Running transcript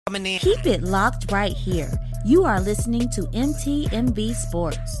Coming in. Keep it locked right here. You are listening to MTMV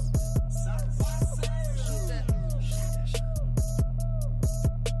Sports.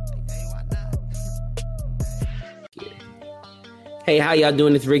 Hey, how y'all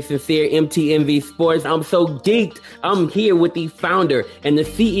doing? It's Rick Sincere, MTMV Sports. I'm so geeked. I'm here with the founder and the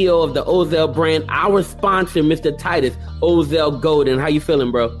CEO of the Ozell brand, our sponsor, Mr. Titus Ozell Golden. How you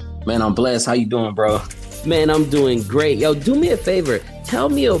feeling, bro? Man, I'm blessed. How you doing, bro? Man, I'm doing great. Yo, do me a favor. Tell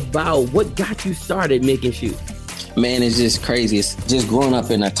me about what got you started making shoes. Man, it's just crazy. It's just growing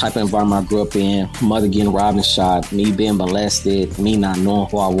up in the type of environment I grew up in, mother getting robbed and shot, me being molested, me not knowing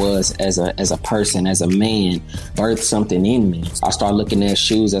who I was as a person, as a man, birthed something in me. I started looking at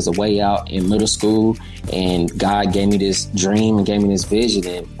shoes as a way out in middle school, and God gave me this dream and gave me this vision,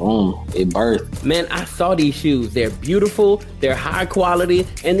 and boom, it birthed. Man, I saw these shoes. They're beautiful, they're high quality,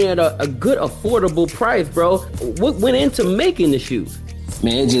 and they're at a good, affordable price, bro. What went into making the shoes?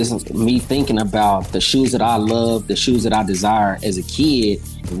 Man, it's just me thinking about the shoes that I love, the shoes that I desire as a kid.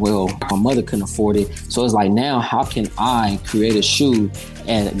 Well, my mother couldn't afford it. So it's like, now how can I create a shoe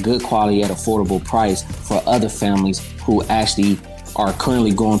at a good quality, at affordable price for other families who actually are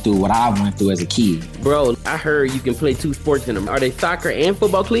currently going through what I went through as a kid? Bro, I heard you can play two sports in them. Are they soccer and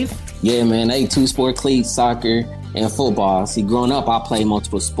football cleats? Yeah, man, they two sport cleats, soccer and football. See, growing up, I played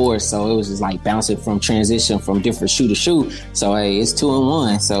multiple sports, so it was just like bouncing from transition from different shoe to shoe. So, hey, it's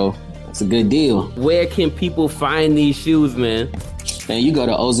 2-in-1, so it's a good deal. Where can people find these shoes, man? And you go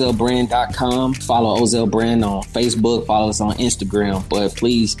to ozellbrand.com, follow Ozell Brand on Facebook, follow us on Instagram, but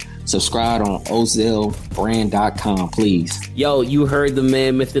please subscribe on ozellbrand.com, please. Yo, you heard the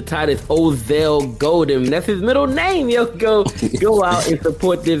man, Mr. Titus Ozell Golden. That's his middle name. Yo, go out and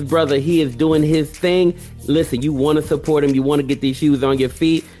support this brother. He is doing his thing. Listen, you want to support him. You want to get these shoes on your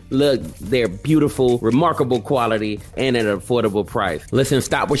feet. Look, they're beautiful, remarkable quality, and at an affordable price. Listen,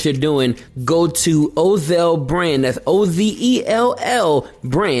 stop what you're doing. Go to Ozell Brand. That's OZELL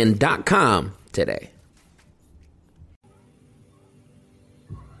brand.com today.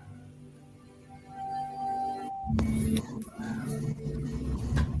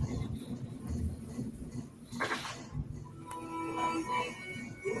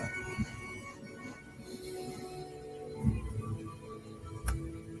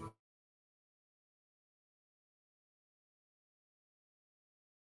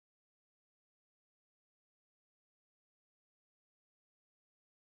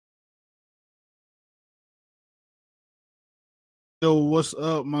 Yo, what's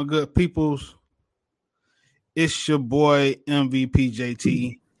up, my good peoples? It's your boy MVP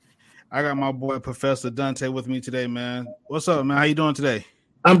JT. I got my boy Professor Dante with me today, man. What's up, man? How you doing today?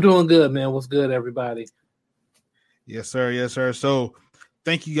 I'm doing good, man. What's good, everybody? Yes, sir. Yes, sir. So,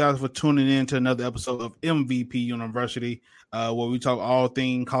 thank you guys for tuning in to another episode of MVP University, where we talk all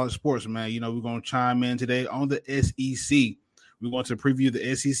things college sports, man. You know, we're going to chime in today on the SEC. We're going to preview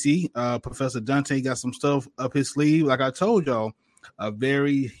the SEC. Professor Dante got some stuff up his sleeve. Like I told y'all, a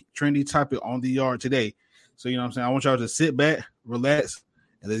very trendy topic on the yard today. So, you know what I'm saying? I want y'all to sit back, relax,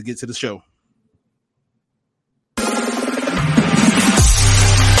 and let's get to the show.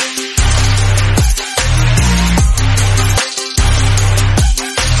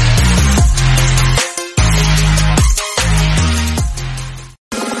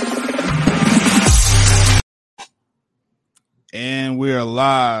 And we're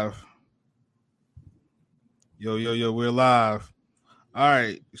live. Yo, we're live. All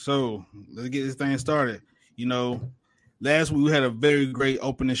right, so let's get this thing started. You know, last week we had a very great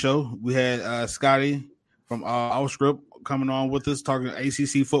opening show. We had Scotty from Outscript coming on with us talking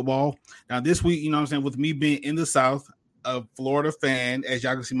ACC football. Now this week, you know what I'm saying, with me being in the South, a Florida fan, as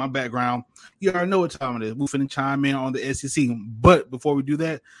y'all can see my background, you already know what time it is. We're finna chime in on the SEC. But before we do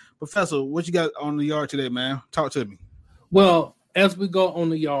that, Professor, what you got on the yard today, man? Talk to me. Well, as we go on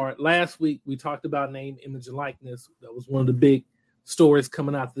the yard, last week we talked about name, image, and likeness. That was one of the big stories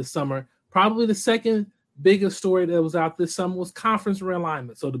coming out this summer. Probably the second biggest story that was out this summer was conference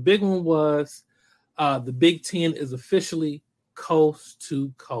realignment. So the big one was the Big Ten is officially coast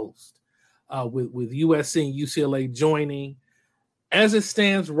to coast with USC and UCLA joining. As it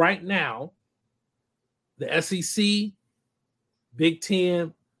stands right now, the SEC, Big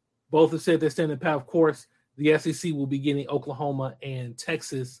Ten, both have said they're standing pat. Of course, the SEC will be getting Oklahoma and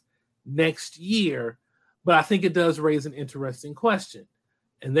Texas next year. But I think it does raise an interesting question.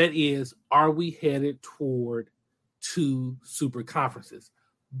 And that is, are we headed toward two super conferences?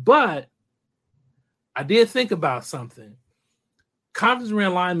 But I did think about something. Conference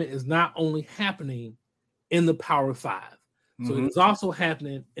realignment is not only happening in the Power Five. So it is also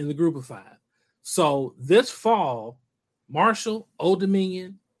happening in the Group of Five. So this fall, Marshall, Old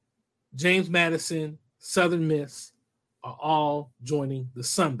Dominion, James Madison, Southern Miss are all joining the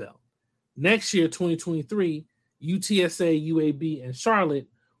Sun Belt. Next year, 2023, UTSA, UAB, and Charlotte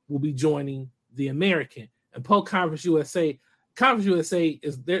will be joining the American. And Conference USA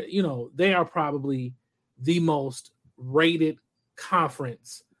is there. They are probably the most rated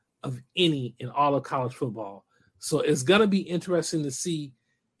conference of any in all of college football. So it's going to be interesting to see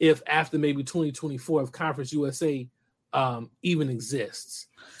if after maybe 2024, if Conference USA even exists.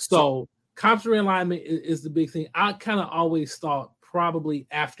 So conference realignment is the big thing. I kind of always thought probably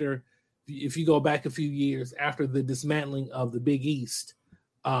after, if you go back a few years after the dismantling of the Big East,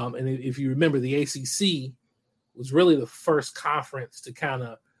 and if you remember, the ACC was really the first conference to kind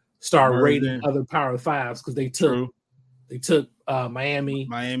of start rating other Power Fives because they took Miami,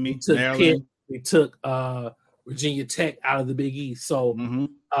 they took Maryland, Pitt, they took Virginia Tech out of the Big East. So,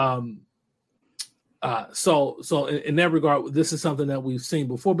 so in that regard, this is something that we've seen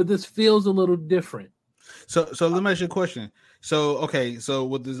before, but this feels a little different. So let me ask you a question. So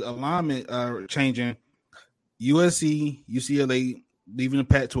with this alignment changing, USC, UCLA leaving the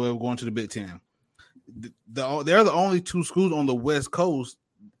Pac-12, going to the Big Ten. They're the only two schools on the West Coast,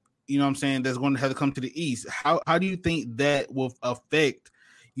 you know what I'm saying, that's going to have to come to the East. How do you think that will affect,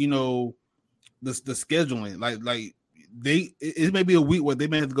 the scheduling? Like it may be a week where they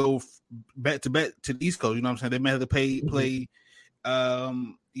may have to go back to back to the East Coast, you know what I'm saying? They may have to play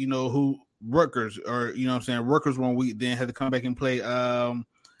who Rutgers, or Rutgers 1 week, then have to come back and play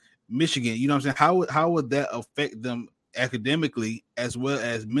Michigan. You know what I'm saying? How would that affect them academically as well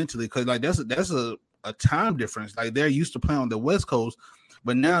as mentally? Because like that's a time difference. Like they're used to playing on the West Coast,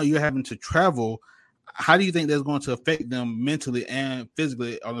 but now you're having to travel. How do you think that's going to affect them mentally and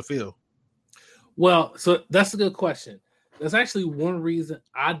physically on the field? Well, so that's a good question. That's actually one reason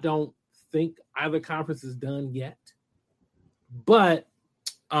I don't think either conference is done yet. But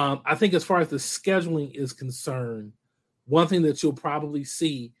I think as far as the scheduling is concerned, one thing that you'll probably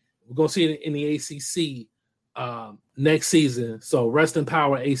see, we're going to see it in the ACC next season. So rest in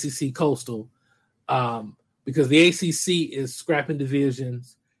power, ACC Coastal, because the ACC is scrapping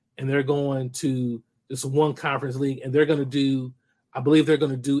divisions and they're going to just one conference league, and they're going to do, I believe they're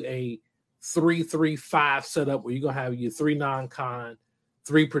going to do a 3-3-5 setup where you're going to have your 3 non-con,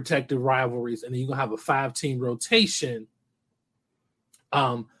 3 protective rivalries, and then you're going to have a 5-team rotation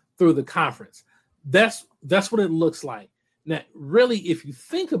through the conference. That's what it looks like. Now, really, if you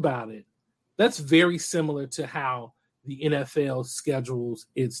think about it, that's very similar to how the NFL schedules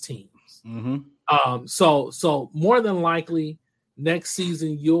its teams. Mm-hmm. So more than likely next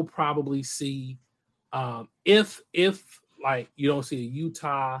season, you'll probably see if like you don't see a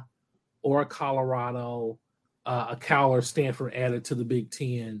Utah or a Colorado, a Cal or Stanford added to the Big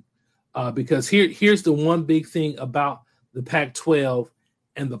Ten, because here's the one big thing about the Pac-12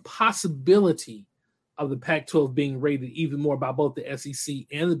 and the possibility of the Pac-12 being rated even more by both the SEC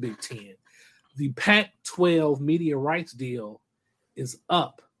and the Big Ten. The Pac-12 media rights deal is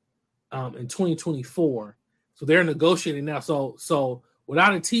up in 2024, so they're negotiating now. So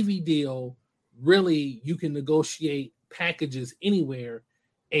without a TV deal, really you can negotiate packages anywhere,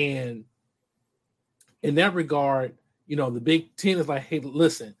 and in that regard, the Big Ten is like, hey,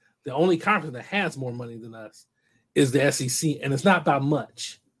 listen, the only conference that has more money than us is the SEC, and it's not by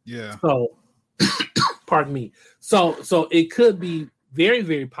much. Yeah. So, pardon me. So it could be very,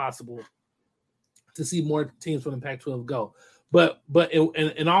 very possible to see more teams from the Pac-12 go. But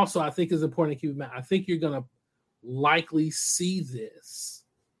also, I think it's important to keep in mind, I think you're going to likely see this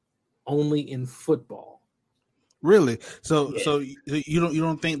only in football. Really? So you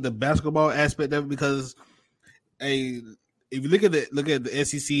don't think the basketball aspect of it, because if you look at the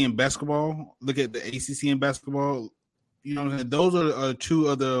SEC in basketball, look at the ACC in basketball, those are two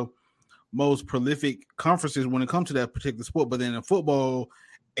of the most prolific conferences when it comes to that particular sport. But then in football,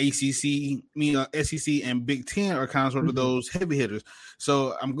 SEC and Big Ten are kind of sort of those heavy hitters.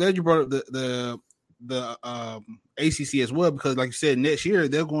 So I'm glad you brought up the ACC as well, because like you said, next year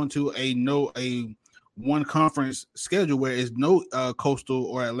they're going to a one conference schedule where it's no coastal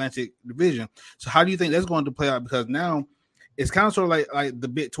or Atlantic division. So how do you think that's going to play out? Because now it's kind of sort of like the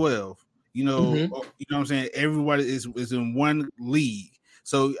Big 12, you know what I'm saying? Everybody is in one league.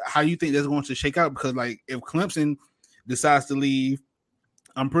 So how do you think that's going to shake out? Because like if Clemson decides to leave,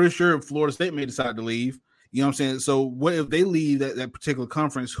 I'm pretty sure Florida State may decide to leave. You know what I'm saying? So what if they leave that particular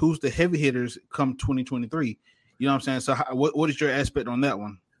conference? Who's the heavy hitters come 2023? You know what I'm saying? So what is your aspect on that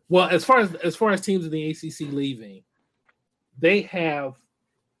one? Well, as far as teams in the ACC leaving, they have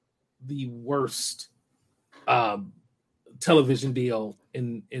the worst television deal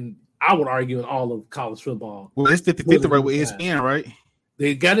in I would argue in all of college football. Well, it's 50-50 right with ESPN, right?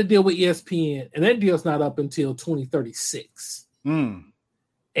 They got to deal with ESPN, and that deal's not up until 2036. And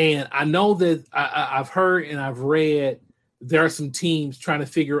I know that I've heard and I've read there are some teams trying to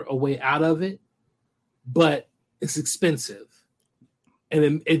figure a way out of it, but it's expensive,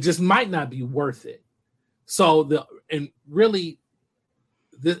 and it just might not be worth it. So really,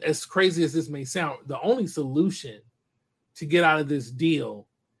 as crazy as this may sound, the only solution to get out of this deal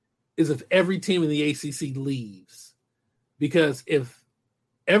is if every team in the ACC leaves, because if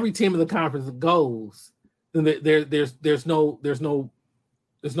every team in the conference goes, then there's no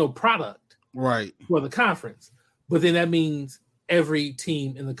product right for the conference. But then that means every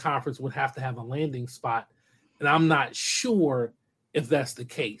team in the conference would have to have a landing spot, and I'm not sure if that's the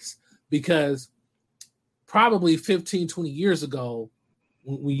case, because probably 15, 20 years ago,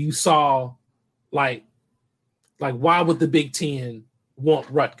 when you saw like why would the Big Ten want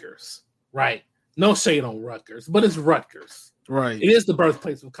Rutgers, right? No shade on Rutgers, but it's Rutgers. Right. It is the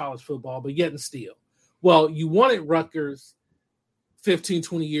birthplace of college football, but yet and still. Well, you wanted Rutgers 15,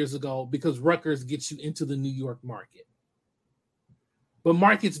 20 years ago because Rutgers gets you into the New York market. But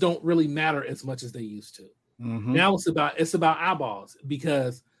markets don't really matter as much as they used to. Now it's about eyeballs,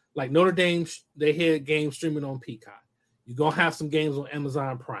 because like Notre Dame, they had games streaming on Peacock. You're going to have some games on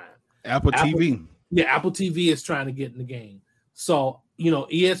Amazon Prime. Apple TV. Yeah, Apple TV is trying to get in the game. So,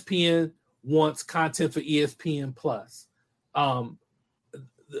 ESPN wants content for ESPN Plus. The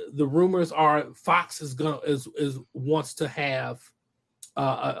rumors are Fox wants to have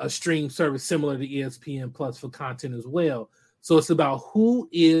a stream service similar to ESPN Plus for content as well. So it's about who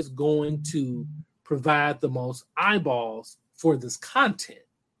is going to provide the most eyeballs for this content.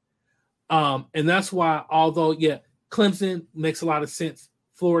 And that's why, although, Clemson makes a lot of sense,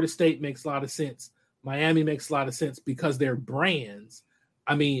 Florida State makes a lot of sense, Miami makes a lot of sense because they're brands.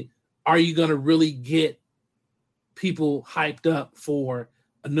 I mean, are you going to really get people hyped up for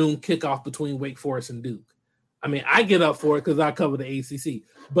a noon kickoff between Wake Forest and Duke? I mean, I get up for it because I cover the ACC.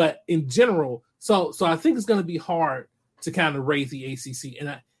 But in general, so I think it's going to be hard to kind of raise the ACC,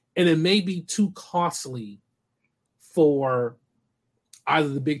 and it may be too costly for either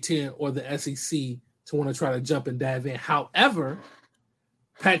the Big Ten or the SEC to want to try to jump and dive in. However,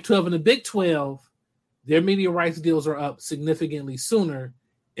 Pac-12 and the Big 12, their media rights deals are up significantly sooner.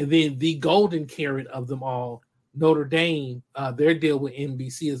 And then the golden carrot of them all, Notre Dame, their deal with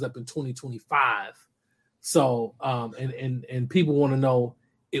NBC is up in 2025. So, and people want to know,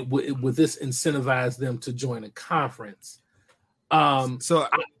 would this incentivize them to join a conference? I'm glad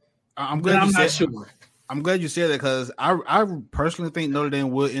I'm not sure. I'm glad you said that, because I personally think Notre Dame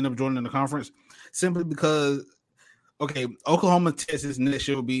will end up joining the conference, simply because, okay, Oklahoma, Texas next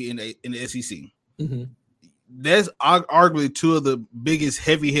year will be in the SEC. That's arguably two of the biggest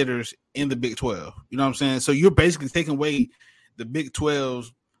heavy hitters in the Big 12. You know what I'm saying? So you're basically taking away the Big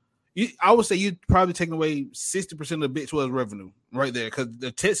 12's. I would say you're probably taking away 60% of the Big 12's revenue right there, because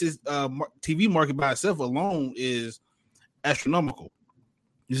the Texas TV market by itself alone is astronomical.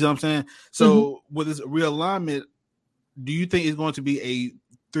 You see what I'm saying? So with this realignment, do you think it's going to be a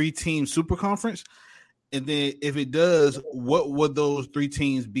 3-team super conference? And then if it does, what would those 3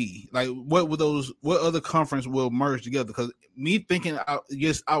 teams be? Like, what other conference will merge together? Because me thinking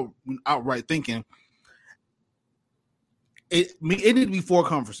outright thinking, it need to be 4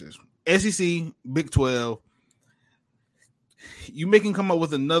 conferences: SEC, Big 12. You can come up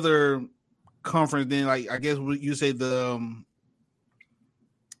with another conference, then, like, I guess you say the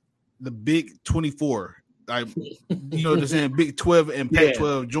Big 24. Like, they're saying Big 12 and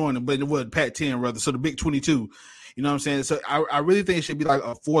Pac-12 joining, but it was Pac-10 rather. So the Big 22, you know what I'm saying? So I really think it should be like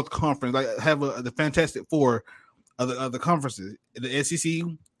a 4th conference, like have the Fantastic Four of the conferences. The SEC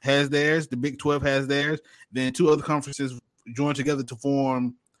has theirs, the Big 12 has theirs, then 2 other conferences join together to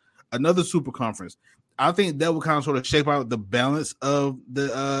form another super conference. I think that would kind of sort of shape out the balance of the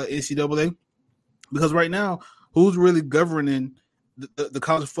NCAA, because right now, who's really governing the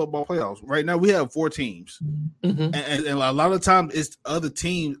college football playoffs? Right now, we have 4 teams, and a lot of times it's other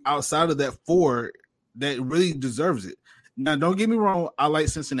teams outside of that 4 that really deserves it. Now, don't get me wrong, I like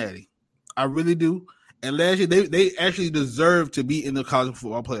Cincinnati, I really do, and last year they actually deserve to be in the college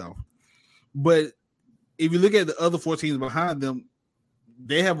football playoff. But if you look at the other 4 teams behind them,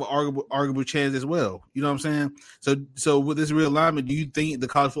 they have an arguable chance as well. You know what I'm saying? So with this realignment, do you think the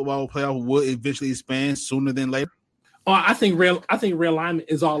college football playoff will eventually expand sooner than later? Oh, I think realignment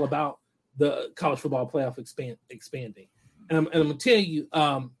is all about the college football playoff expanding. And I'm going to tell you,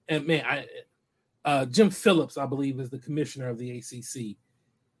 Jim Phillips, I believe, is the commissioner of the ACC.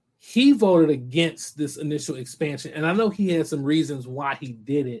 He voted against this initial expansion, and I know he had some reasons why he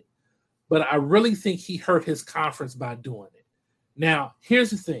did it, but I really think he hurt his conference by doing it, Now,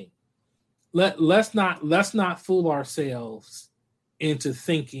 here's the thing. Let's not fool ourselves into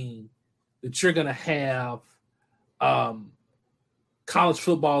thinking that you're going to have college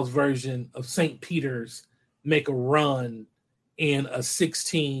football's version of St. Peter's make a run in a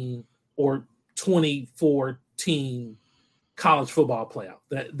 16 or 24 team college football playoff.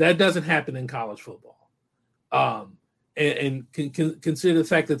 That doesn't happen in college football. And consider the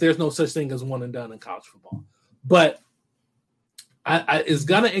fact that there's no such thing as one and done in college football. But it's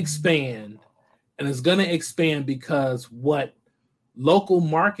going to expand, and it's going to expand because what local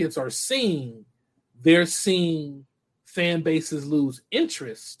markets are seeing, they're seeing fan bases lose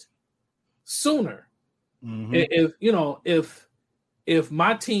interest sooner. Mm-hmm. If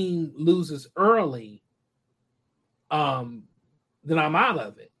my team loses early, then I'm out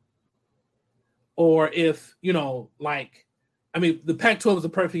of it. Or if, the Pac-12 is a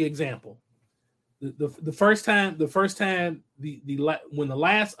perfect example. The first time when the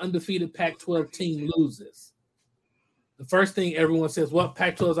last undefeated Pac-12 team loses, the first thing everyone says, well,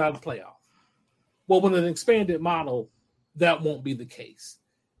 Pac-12 is out of the playoff. Well, with an expanded model, that won't be the case.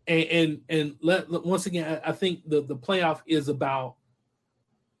 Once again, I think the playoff is about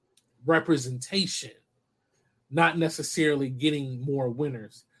representation, not necessarily getting more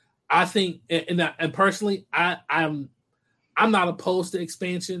winners. I think, and personally, I'm not opposed to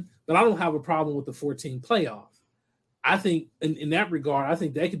expansion, but I don't have a problem with the 14 playoff. I think in that regard, I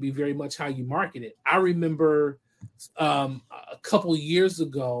think that could be very much how you market it. I remember a couple years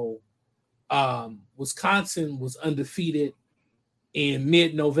ago, Wisconsin was undefeated in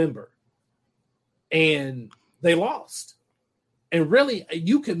mid-November, and they lost. And really,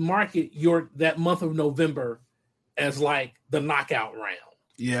 you could market that month of November as like the knockout round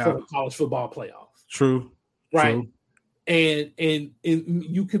for the college football playoffs. True. Right. True. And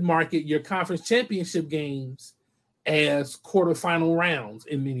you could market your conference championship games as quarterfinal rounds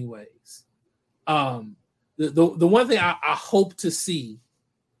in many ways. The one thing I hope to see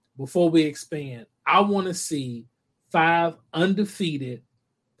before we expand, I want to see 5 undefeated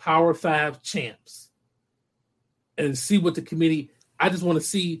Power 5 champs and see what the committee. I just want to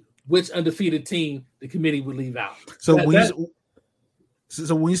see which undefeated team the committee would leave out. So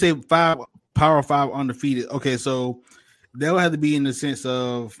when you say 5 Power 5 undefeated, okay, so that would have to be in the sense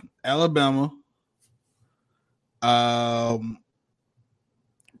of Alabama.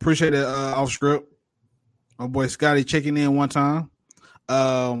 Appreciate it off script. My boy Scotty checking in one time.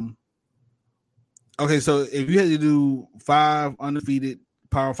 Okay, so if you had to do 5 undefeated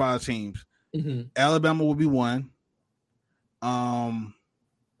Power 5 teams, mm-hmm. Alabama would be 1.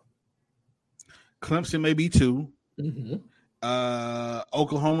 Clemson may be 2. Mm-hmm.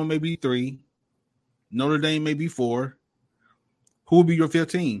 Oklahoma may be 3. Notre Dame may be 4. Who would be your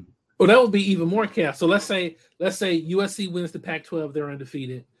 5th team? Well, that would be even more chaos. So let's say USC wins the Pac-12, they're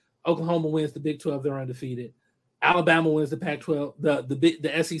undefeated. Oklahoma wins the Big 12, they're undefeated. Alabama wins the Pac-12,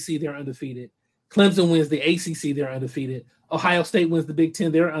 the SEC, they're undefeated. Clemson wins the ACC, they're undefeated. Ohio State wins the Big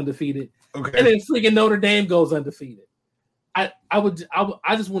 10, they're undefeated. Okay. And then freaking Notre Dame goes undefeated. I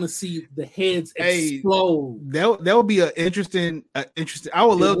just want to see the heads explode. That would be an interesting. I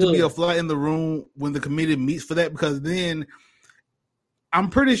would love to be a fly in the room when the committee meets for that, because then I'm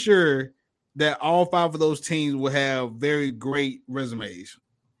pretty sure that all 5 of those teams will have very great resumes.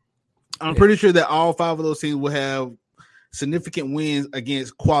 I'm pretty sure that all 5 of those teams will have significant wins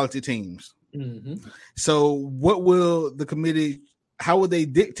against quality teams. Mm-hmm. So, what will the committee? How would they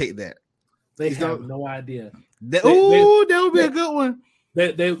dictate that? They have no idea. That would be a good one.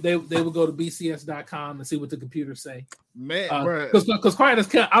 They would go to bcs.com and see what the computers say. Man, because quiet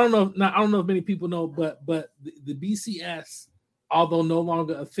as I don't know if many people know, but the BCS, although no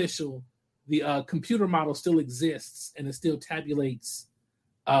longer official, the computer model still exists and it still tabulates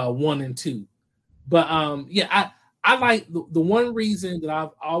 1 and 2. But I like the one reason that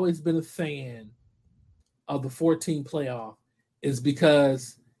I've always been a fan of the 14 playoff is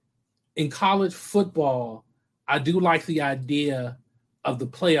because in college football, I do like the idea of the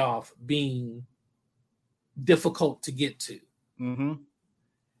playoff being difficult to get to. Mm-hmm.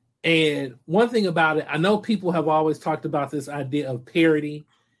 And one thing about it, I know people have always talked about this idea of parity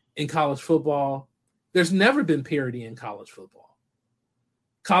in college football. There's never been parity in college football.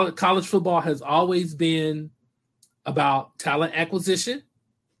 College football has always been about talent acquisition,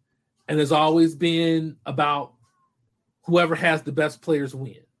 and has always been about whoever has the best players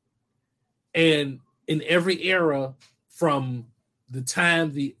win. And in every era, from the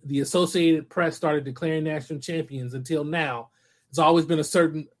time the Associated Press started declaring national champions until now, it's always been a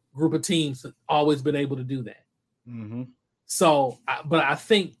certain group of teams that always been able to do that. Mm-hmm. So, but I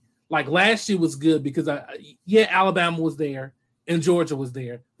think like last year was good because Alabama was there. and Georgia was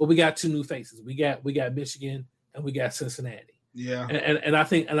there, but we got two new faces. We got Michigan and we got Cincinnati. Yeah, and I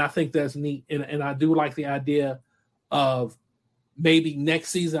think that's neat, and I do like the idea of maybe next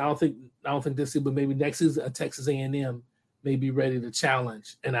season. I don't think this season, but maybe next season, Texas A&M may be ready to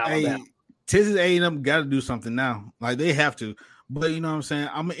challenge in Alabama. Hey, Texas A&M got to do something now. Like they have to. But you know what I'm saying?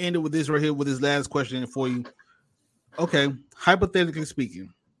 I'm gonna end it with this right here with this last question for you. Okay, hypothetically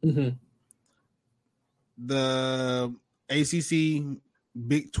speaking, the ACC,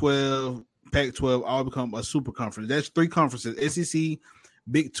 Big 12, Pac-12 all become a super conference. That's three conferences: SEC,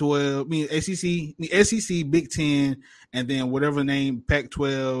 Big 12, SEC, Big 10, and then whatever name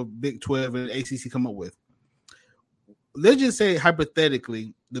Pac-12, Big 12, and ACC come up with. Let's just say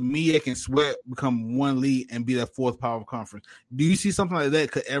hypothetically, the MEAC and SWAC become one league and be that fourth power conference. Do you see something like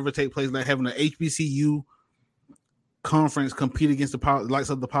that could ever take place, like having an HBCU conference compete against the likes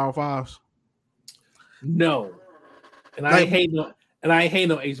of the Power Fives? No, and I hate no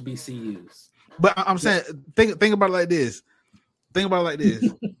HBCUs. But I'm saying, think about it like this. Good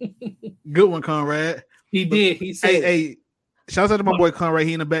one, Conrad. He did. He said, "Hey, shout out to my boy Conrad.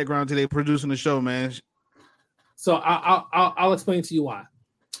 He in the background today producing the show, man." So I'll explain to you why.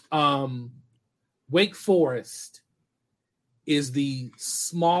 Wake Forest is the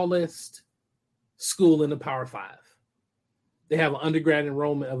smallest school in the Power Five. They have an undergrad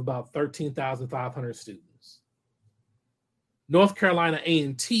enrollment of about 13,500 students. North Carolina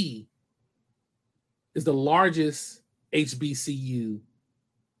A&T is the largest HBCU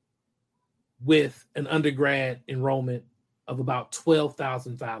with an undergrad enrollment of about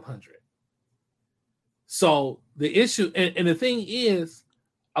 12,500. So the issue, and the thing is,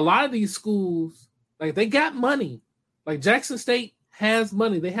 a lot of these schools, like they got money. Like Jackson State has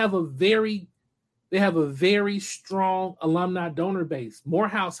money. They have a very strong alumni donor base.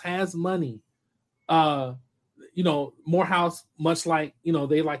 Morehouse has money. Morehouse, much like,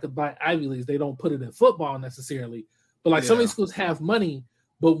 they like to buy Ivy Leagues. They don't put it in football necessarily, but like some of these schools have money.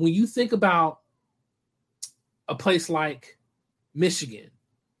 But when you think about a place like Michigan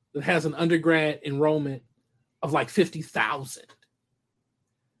that has an undergrad enrollment of like 50,000,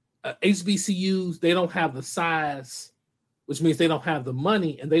 HBCUs, they don't have the size, which means they don't have the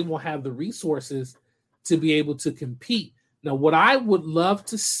money and they won't have the resources to be able to compete. Now, what I would love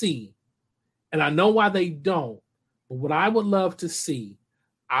to see, and I know why they don't, but what I would love to see,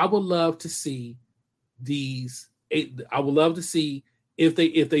 I would love to see if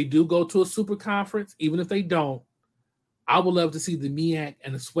they do go to a super conference, even if they don't, I would love to see the MEAC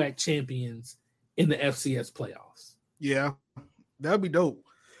and the SWAC champions in the FCS playoffs. Yeah, that would be dope.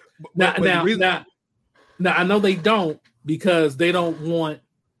 Now, I know they don't because they don't want,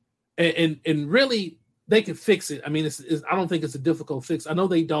 and really they can fix it. I mean, I don't think it's a difficult fix. I know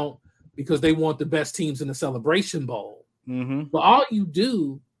they don't because they want the best teams in the Celebration Bowl. Mm-hmm. But all you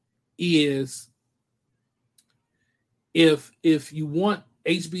do is, if you want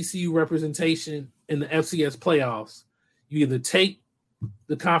HBCU representation in the FCS playoffs, you either take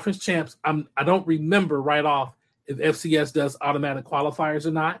the conference champs. I don't remember right off if FCS does automatic qualifiers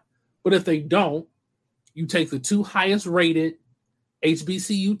or not, but if they don't, you take the two highest rated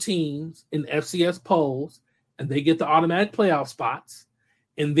HBCU teams in FCS polls, and they get the automatic playoff spots,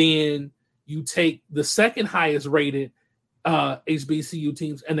 and then you take the second highest rated HBCU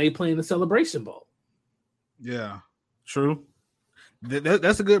teams, and they play in the Celebration Bowl. Yeah, true.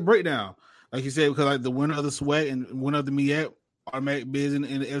 That's a good breakdown. Like you said, because like the winner of the SWAC and winner of the MEAC automatic bids in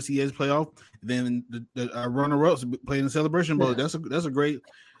the FCS playoff, then the runner-ups play in the Celebration Bowl. Yeah. That's a great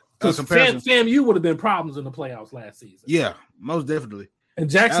comparison. FAMU would have been problems in the playoffs last season. Yeah, most definitely. And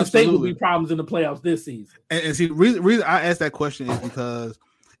Jackson State would be problems in the playoffs this season. And see, reason I asked that question is because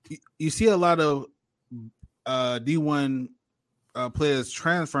you see a lot of D1 players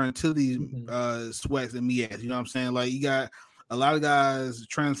transferring to these SWACs and MEACs. You know what I'm saying? Like you got a lot of guys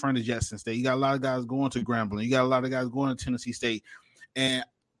transferring to Jackson State. You got a lot of guys going to Grambling. You got a lot of guys going to Tennessee State. And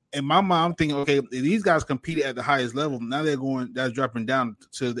in my mind, I'm thinking, okay, if these guys competed at the highest level, now that's dropping down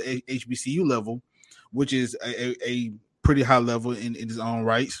to the HBCU level, which is a pretty high level in its own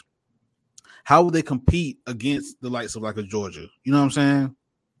rights. How will they compete against the likes of like a Georgia? You know what I'm saying?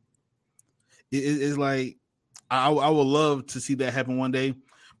 It's like I would love to see that happen one day,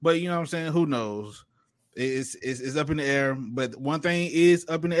 but you know what I'm saying? Who knows? It's up in the air. But one thing is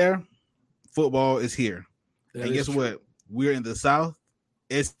up in the air: football is here. And guess what? We're in the South,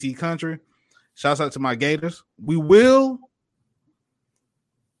 SC country. Shouts out to my Gators. We will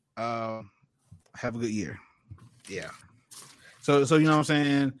have a good year. Yeah. So you know what I'm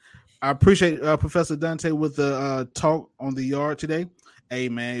saying? I appreciate Professor Dante with the talk on the yard today. Hey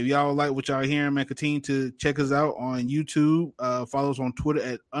man, if y'all like what y'all hearing, man, continue to check us out on YouTube. Follow us on Twitter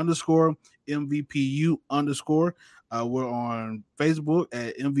at _MVPU_. We're on Facebook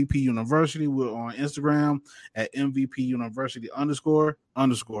at MVP University. We're on Instagram at MVP University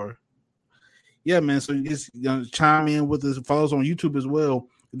 __. Yeah, man. So just chime in with us. Follow us on YouTube as well.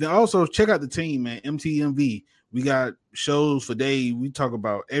 Then also check out the team, man. MTMV. We got shows for days. We talk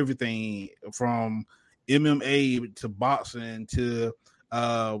about everything from MMA to boxing to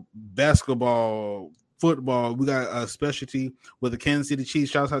basketball, football. We got a specialty with the Kansas City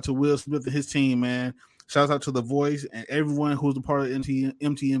Chiefs. Shouts out to Will Smith and his team, man. Shouts out to The Voice and everyone who's a part of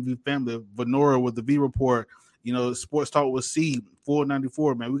MTMV family. Venora with the V Report, Sports Talk with C,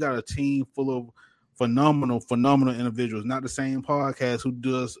 494, man. We got a team full of phenomenal individuals, not the same podcast who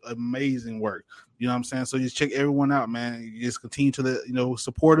does amazing work. You know what I'm saying? So just check everyone out, man. Just continue to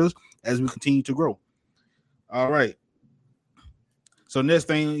support us as we continue to grow. All right. So next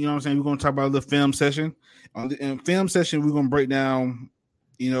thing, we're going to talk about the film session. In film session, we're going to break down,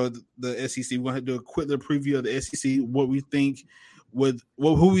 the SEC. We're going to do a quick little preview of the SEC, what we think who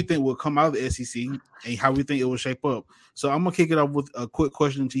we think will come out of the SEC and how we think it will shape up. So I'm going to kick it off with a quick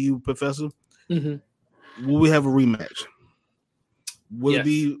question to you, Professor. Mm-hmm. Will we have a rematch? Will it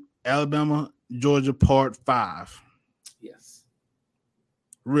be Alabama, Georgia, Part 5? Yes.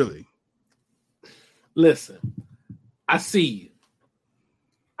 Really? Listen, I see you.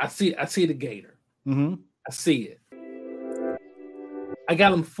 I see the Gator. Mm-hmm. I see it. I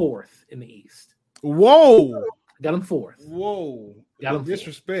got them 4th in the East. Whoa! I got them 4th. Whoa! Got them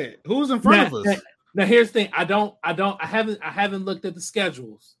disrespect. 4th. Who's in front of us? Now here's the thing. I haven't looked at the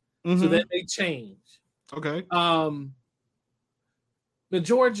schedules, so that may change. Okay. The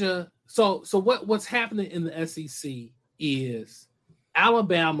Georgia. So what's happening in the SEC is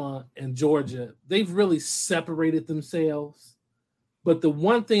Alabama and Georgia. They've really separated themselves. But the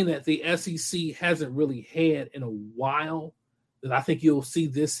one thing that the SEC hasn't really had in a while that I think you'll see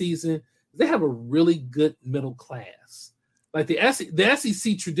this season, they have a really good middle class. Like the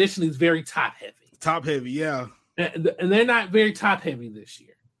SEC traditionally is very top heavy. Top heavy, yeah. And they're not very top heavy this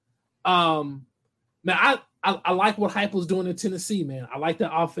year. Man, I like what Heupel's doing in Tennessee, man. I like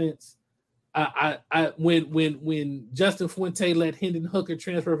the offense. When Justin Fuente let Hendon Hooker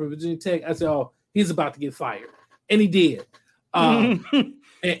transfer from Virginia Tech, I said, "Oh, he's about to get fired," and he did. And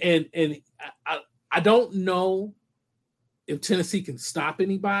I don't know if Tennessee can stop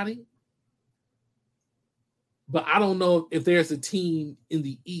anybody, but I don't know if there's a team in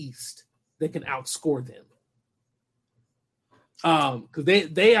the East that can outscore them. Because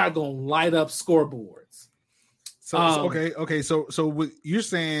they are going to light up scoreboards. So what you're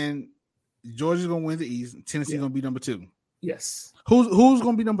saying, Georgia's going to win the East, Tennessee going to be number 2. Yes. Who's going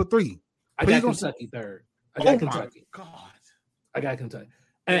to be number 3? I got Kentucky third. I got Kentucky. God. I got Kentucky,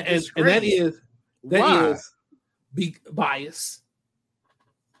 and that is be bias.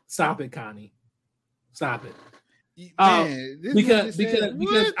 Stop it, Connie. Stop it. Man, because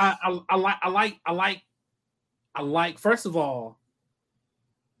I like. First of all,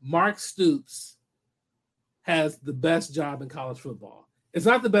 Mark Stoops has the best job in college football. It's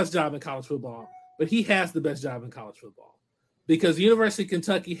not the best job in college football, but he has the best job in college football because the University of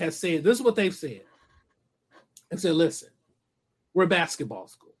Kentucky has said this is what they've said. And said, listen. We're a basketball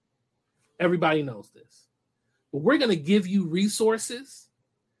school. Everybody knows this. But we're going to give you resources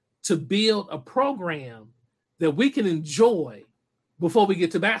to build a program that we can enjoy before we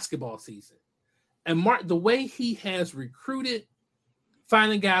get to basketball season. And Mark, the way he has recruited,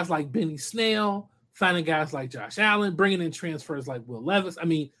 finding guys like Benny Snell, finding guys like Josh Allen, bringing in transfers like Will Levis. I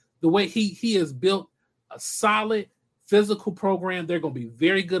mean, the way he has built a solid physical program. They're going to be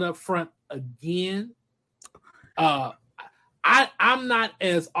very good up front again. I'm not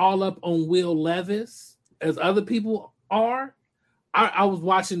as all up on Will Levis as other people are. I was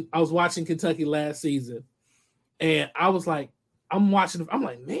watching Kentucky last season, and I was like, I'm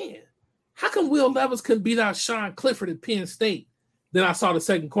like, man, how come Will Levis couldn't beat out Sean Clifford at Penn State? Then I saw the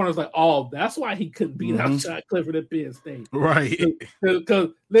second corner. I was like, oh, that's why he couldn't beat out Sean Clifford at Penn State. Right. Because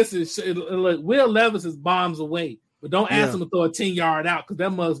listen, look, Will Levis is bombs away, but don't ask him to throw a 10-yard out because that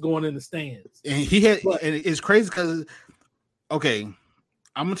mug's going in the stands. And and it's crazy because, okay,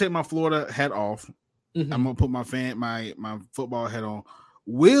 I'm gonna take my Florida hat off. Mm-hmm. I'm gonna put my football hat on.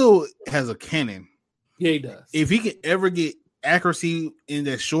 Will has a cannon. Yeah, he does. If he can ever get accuracy in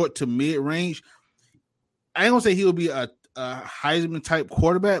that short to mid range, I ain't gonna say he'll be a Heisman type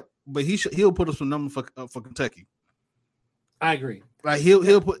quarterback, but he'll put up some numbers for Kentucky. I agree. Like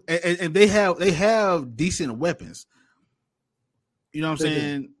he'll put, and they have decent weapons. You know what I'm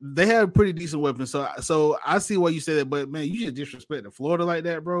saying? They have pretty decent weapons. So I see why you say that, but man, you just disrespect the Florida like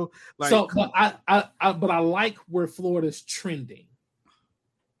that, bro. Like, so, but I like where Florida's trending.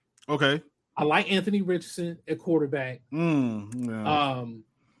 Okay. I like Anthony Richardson at quarterback. Yeah.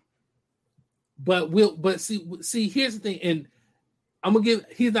 But see, here's the thing, and I'm gonna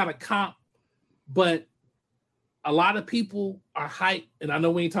he's not a comp, but a lot of people are hyped, and I know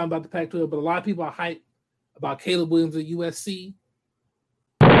we ain't talking about the Pac-12, but a lot of people are hyped about Caleb Williams at USC.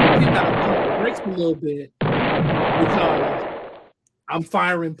 People got to pump the brakes a little bit because I'm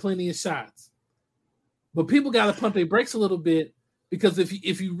firing plenty of shots. But people got to pump their brakes a little bit because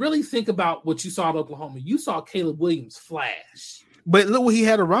if you really think about what you saw at Oklahoma, you saw Caleb Williams flash. But look what he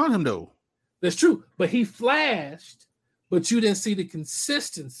had around him, though. That's true. But he flashed, but you didn't see the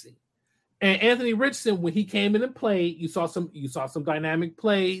consistency. And Anthony Richardson, when he came in and played, you saw some dynamic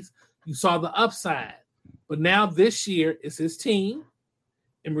plays. You saw the upside. But now this year, it's his team.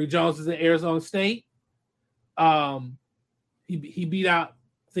 Emory Jones is at Arizona State. He beat out,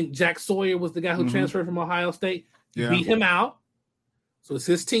 I think Jack Sawyer was the guy who transferred from Ohio State. He beat him out. So it's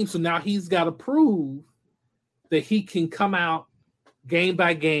his team. So now he's got to prove that he can come out game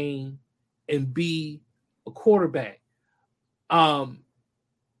by game and be a quarterback. I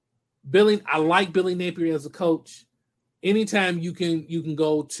like Billy Napier as a coach. Anytime you can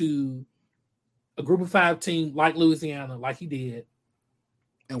go to a Group of 5 team like Louisiana, like he did,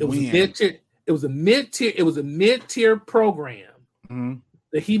 and it was a mid-tier program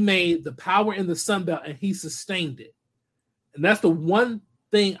that he made the power in the Sun Belt, and he sustained it. And that's the one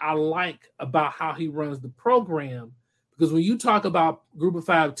thing I like about how he runs the program, because when you talk about Group of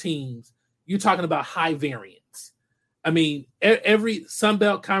 5 teams, you're talking about high variance. I mean, every Sun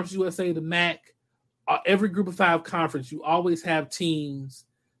Belt, Conference USA, the MAC, every Group of 5 conference, you always have teams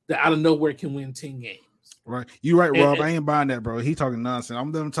that out of nowhere can win 10 games. Right. You're right, Rob. I ain't buying that, bro. He talking nonsense.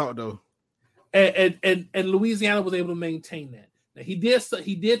 I'm letting him talk, though. And Louisiana was able to maintain that. Now, he did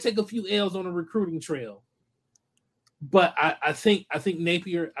take a few L's on the recruiting trail. But I think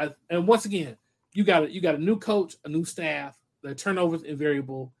Napier, and once again, you got a new coach, a new staff, the turnovers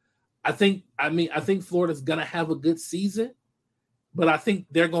invariable. I think Florida's gonna have a good season, but I think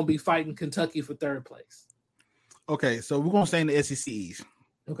they're gonna be fighting Kentucky for third place. Okay, so we're gonna stay in the SEC East.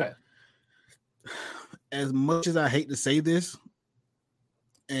 Okay. As much as I hate to say this,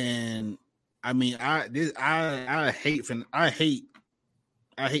 and I mean I hate to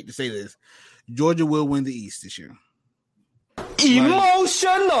say this, Georgia will win the East this year.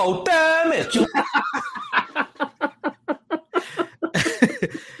 Emotional damage.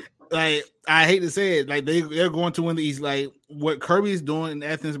 Like, I hate to say it, like they're going to win the East. Like, what Kirby's doing in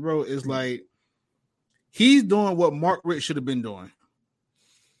Athens, bro, is like he's doing what Mark Richt should have been doing.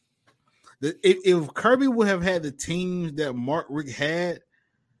 If Kirby would have had the teams that Mark Richt had,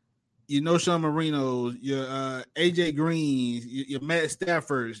 Sean Marino's, your AJ Greens, your Matt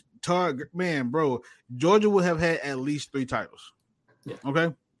Stafford's, man, bro, Georgia would have had at least 3 titles. Yeah.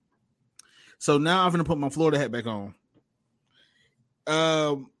 Okay. So now I'm going to put my Florida hat back on.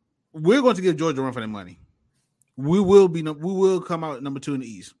 We're going to give Georgia a run for their money. We will come out number 2 in the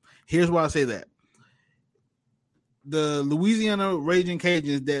East. Here's why I say that. The Louisiana Raging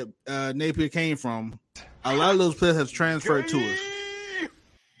Cajuns that Napier came from, a lot of those players have transferred to us.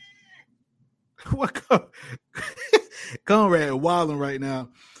 What Conrad wilding right now.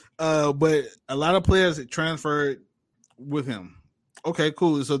 But a lot of players transferred with him. Okay,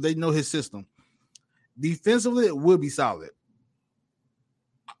 cool. So they know his system. Defensively, it will be solid.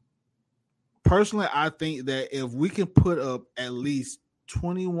 Personally, I think that if we can put up at least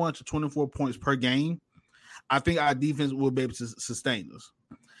 21 to 24 points per game, I think our defense will be able to sustain us.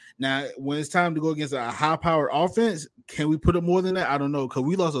 Now, when it's time to go against a high-powered offense, can we put up more than that? I don't know, because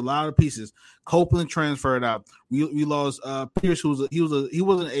we lost a lot of pieces. Copeland transferred out. We lost Pierce, he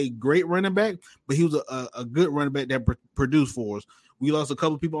wasn't a great running back, but he was a good running back that produced for us. We lost a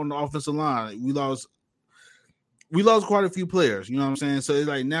couple of people on the offensive line. We lost quite a few players. You know what I'm saying? So it's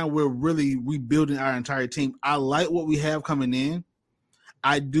like now we're really rebuilding our entire team. I like what we have coming in.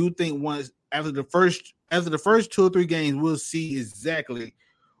 I do think once after the first 2 or 3 games, we'll see exactly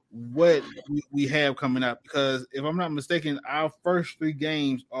what we have coming up, because if I'm not mistaken, our first 3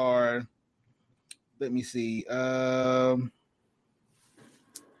 games are, let me see, I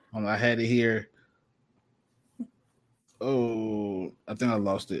had it here. Oh, I think I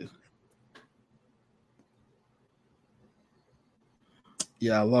lost it.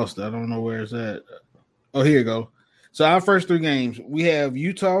 Yeah, I lost it. I don't know where it's at. Oh, here you go. So our first 3 games, we have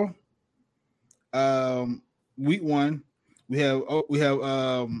Utah, week 1. We have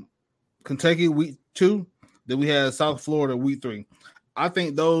Kentucky week 2, Then we had South Florida week 3. I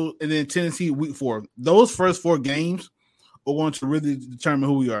think those, and then Tennessee week 4. Those first 4 games are going to really determine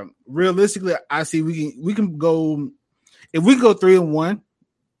who we are. Realistically, I see we can go, if we go 3-1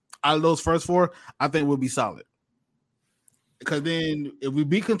 out of those first 4, I think we'll be solid. Because then if we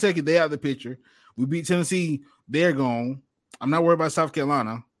beat Kentucky, they out of the picture. We beat Tennessee, they're gone. I'm not worried about South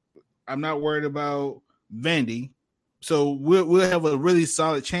Carolina. I'm not worried about Vandy. So we'll have a really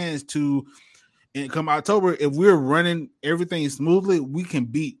solid chance to, and come October, if we're running everything smoothly, we can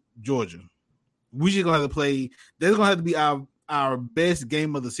beat Georgia. We just gonna have to play. There's gonna have to be our best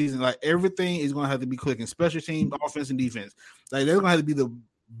game of the season. Like everything is gonna have to be clicking. Special team, offense, and defense. Like there's gonna have to be the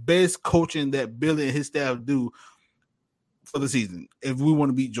best coaching that Billy and his staff do for the season if we want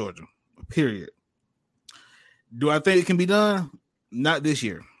to beat Georgia. Period. Do I think it can be done? Not this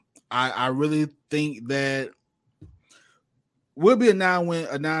year. I really think that we'll be a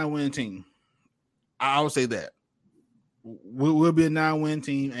 9-win team. I would say that we'll be a 9-win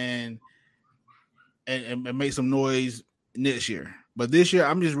team and make some noise next year. But this year,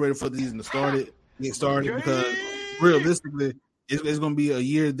 I'm just ready for the season to get started because realistically, it's going to be a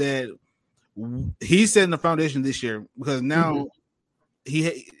year that he's setting the foundation this year because now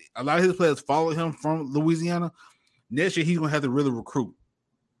a lot of his players follow him from Louisiana. Next year, he's going to have to really recruit.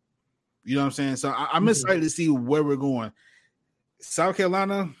 You know what I'm saying? So I'm excited to see where we're going. South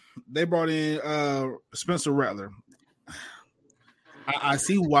Carolina, they brought in Spencer Rattler. I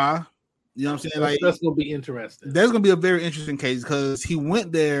see why. You know what I'm saying? Like that's going to be interesting. That's going to be a very interesting case because he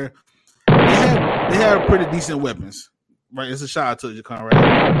went there. They have pretty decent weapons, right? It's a shout out to Jaquan,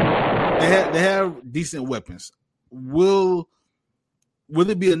 right? They have decent weapons. Will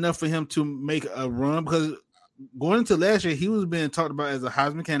it be enough for him to make a run? Because going into last year, he was being talked about as a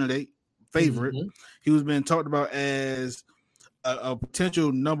Heisman candidate favorite. Mm-hmm. He was being talked about as a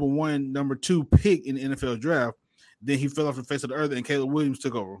potential number 1, number 2 pick in the NFL draft. Then he fell off the face of the earth, and Caleb Williams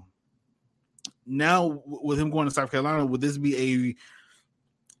took over. Now, with him going to South Carolina, would this be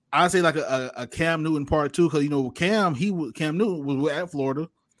I'd say like a Cam Newton part 2? Because Cam Newton was at Florida.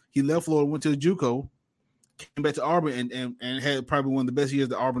 He left Florida, went to JUCO, came back to Auburn, and had probably one of the best years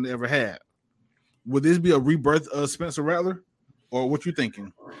that Auburn ever had. Would this be a rebirth of Spencer Rattler, or what you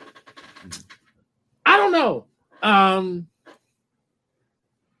thinking? I don't know,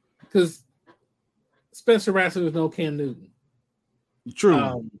 because Spencer Rattler is no Cam Newton.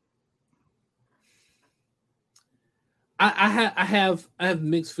 True. I have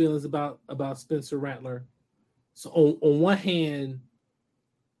mixed feelings about Spencer Rattler. So on one hand,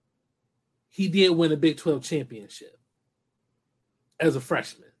 he did win a Big 12 championship as a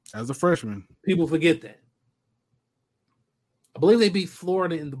freshman. People forget that. I believe they beat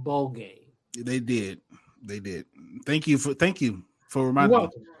Florida in the bowl game. They did. Thank you for reminding me.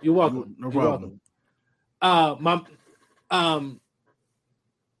 You're welcome. No problem. I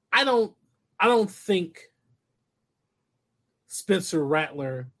don't think Spencer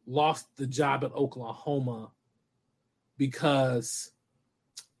Rattler lost the job at Oklahoma because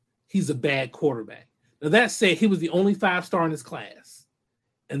he's a bad quarterback. Now that said, he was the only 5-star in his class.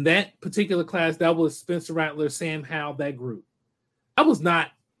 And that particular class, that was Spencer Rattler, Sam Howell, that group. I was not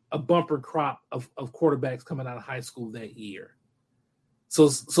a bumper crop of quarterbacks coming out of high school that year. So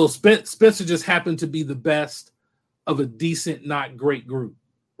Spencer just happened to be the best of a decent, not great group,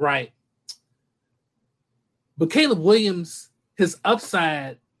 right? But Caleb Williams, his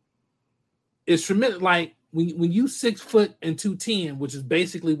upside is tremendous. Like when you 6 foot and 210, which is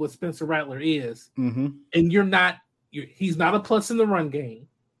basically what Spencer Rattler is, and he's not a plus in the run game.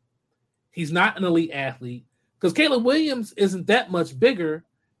 He's not an elite athlete because Caleb Williams isn't that much bigger.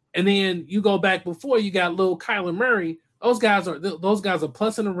 And then you go back before, you got little Kyler Murray. Those guys are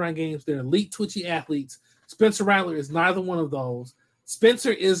plus in the run games. They're elite, twitchy athletes. Spencer Rattler is neither one of those.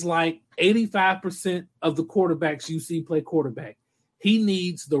 Spencer is like 85% of the quarterbacks you see play quarterback. He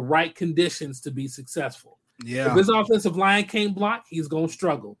needs the right conditions to be successful. Yeah. If his offensive line can't block, he's going to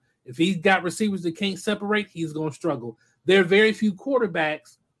struggle. If he's got receivers that can't separate, he's going to struggle. There are very few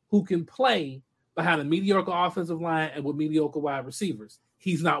quarterbacks who can play behind a mediocre offensive line and with mediocre wide receivers.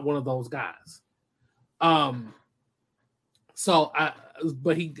 He's not one of those guys. But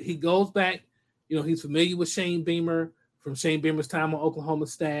he goes back, he's familiar with Shane Beamer from Shane Beamer's time on Oklahoma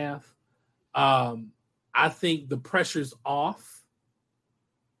staff. I think the pressure's off,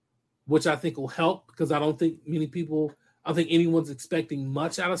 which I think will help because I don't think anyone's expecting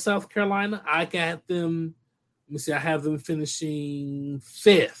much out of South Carolina. I got them. Let me see. I have them finishing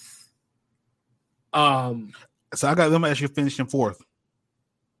 5th. So I got them actually finishing 4th.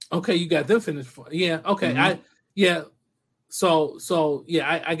 Okay, you got them finished 4th. Yeah. Okay. Mm-hmm. I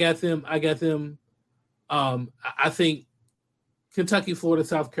got them. I think Kentucky, Florida,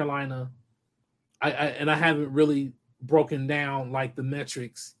 South Carolina. I haven't really broken down like the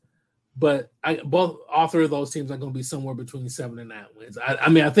metrics, but both all three of those teams are going to be somewhere between 7 and 9 wins. I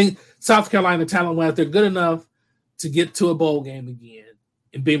mean, I think South Carolina talent-wise, they're good enough to get to a bowl game again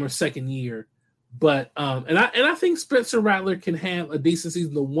in Beamer's second year. But and I think Spencer Rattler can have a decent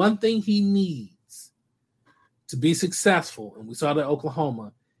season. The one thing he needs to be successful, and we saw that at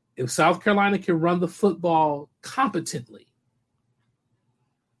Oklahoma, if South Carolina can run the football competently,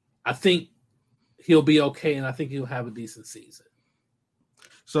 I think he'll be okay, and I think he'll have a decent season.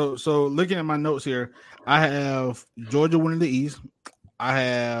 So looking at my notes here, I have Georgia winning the East. I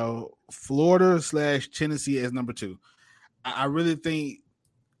have Florida / Tennessee as number 2. I really think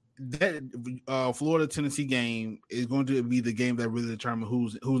that Florida-Tennessee game is going to be the game that really determines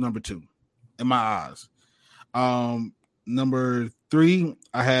who's number 2 in my eyes. Number 3,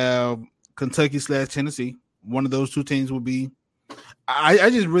 I have Kentucky / Tennessee. One of those two teams will be. I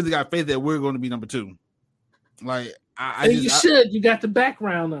just really got faith that we're going to be number 2. Like you should. You got the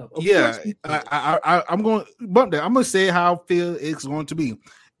background up. I'm going to bump that. I'm going to say how I feel it's going to be.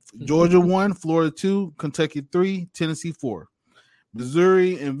 Georgia 1, Florida 2, Kentucky 3, Tennessee 4.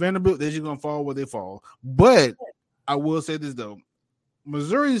 Missouri and Vanderbilt, they're just going to fall where they fall. But I will say this, though.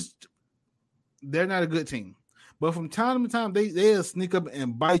 They're not a good team. But from time to time, they'll sneak up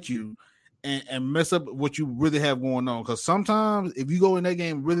and bite you and mess up what you really have going on. Because sometimes if you go in that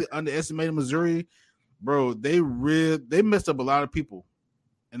game really underestimating Missouri, bro, they messed up a lot of people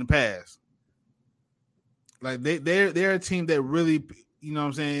in the past. Like they're a team that really, you know what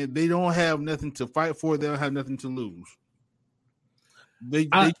I'm saying, they don't have nothing to fight for, they don't have nothing to lose.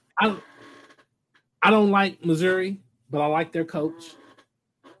 I don't like Missouri, but I like their coach.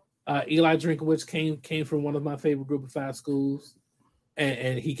 Eli Drinkwitz came from one of my favorite Group of 5 schools,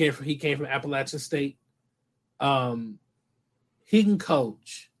 and he came from Appalachian State. He can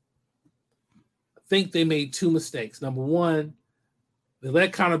coach. I think they made 2 mistakes. Number one, they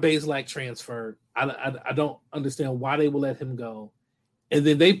let Connor Bazelak transfer. I don't understand why they will let him go, and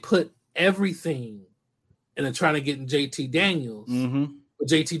then they put everything into trying to get in JT Daniels. Mm-hmm. But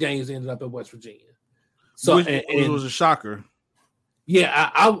JT Daniels ended up at West Virginia. So Which was a shocker. Yeah,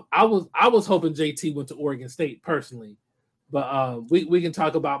 I was hoping JT went to Oregon State personally, but we can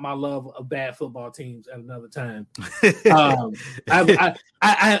talk about my love of bad football teams at another time. I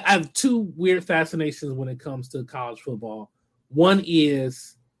have 2 weird fascinations when it comes to college football. One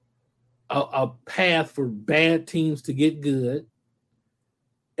is a path for bad teams to get good,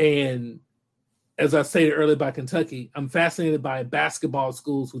 and as I stated earlier by Kentucky, I'm fascinated by basketball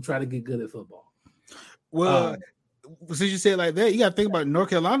schools who try to get good at football. Well, since you say it like that, you got to think about North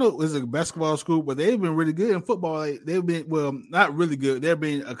Carolina was a basketball school, but they've been really good in football. Like they've been, well, not really good. They've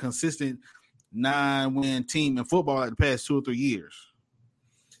been a consistent 9-win team in football like the past 2 or 3 years.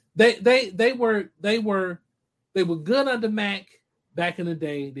 They were good under Mac back in the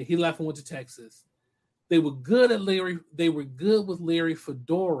day that he left and went to Texas. They were good at Larry. They were good with Larry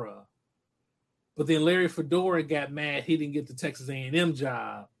Fedora, but then Larry Fedora got mad he didn't get the Texas A&M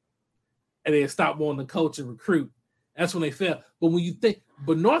job, and they stopped wanting to coach and recruit. That's when they fell. But when you think,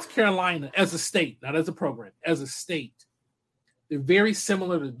 but North Carolina as a state, not as a program, as a state, they're very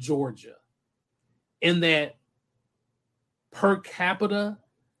similar to Georgia in that per capita,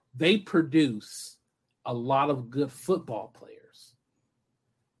 they produce a lot of good football players.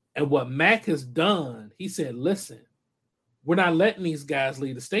 And what Mac has done, he said, listen, we're not letting these guys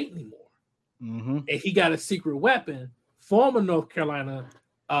lead the state anymore. Mm-hmm. And he got a secret weapon, former North Carolina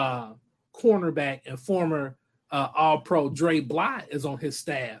cornerback and former All-Pro Dre Bly is on his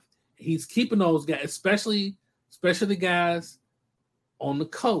staff. He's keeping those guys, especially the guys on the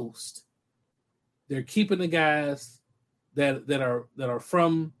coast. They're keeping the guys that are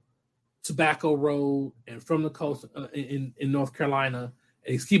from Tobacco Road and from the coast in North Carolina.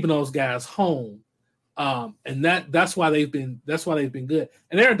 And he's keeping those guys home, and that's why they've been good.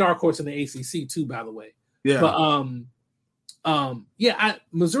 And they're a dark horse in the ACC too, by the way. Yeah. But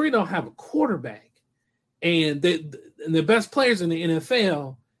Missouri don't have a quarterback. And the best players in the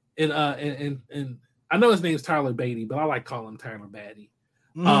NFL, and I know his name's Tyler Beatty, but I like calling him Tyler Batty.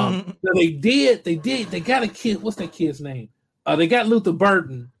 They got a kid. What's that kid's name? They got Luther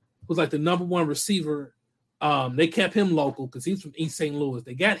Burden, who's like the number 1 receiver. They kept him local because he's from East St. Louis.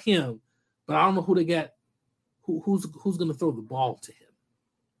 They got him, but I don't know who they got. Who's going to throw the ball to him?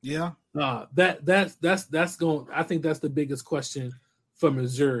 Yeah. That's going. I think that's the biggest question for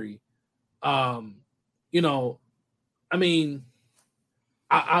Missouri. I mean,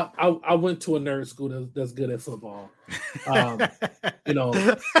 I went to a nerd school that's good at football. The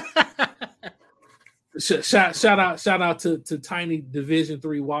Shout out to tiny Division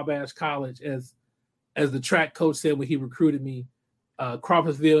III Wabash College, as the track coach said when he recruited me.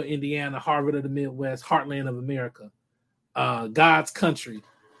 Crawfordsville, Indiana, Harvard of the Midwest, heartland of America, God's country.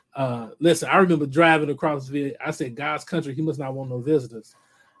 Listen, I remember driving to Crawfordsville. I said, "God's country." He must not want no visitors.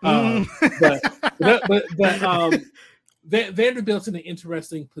 But Vanderbilt's in an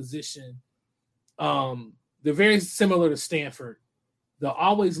interesting position. They're very similar to Stanford. They'll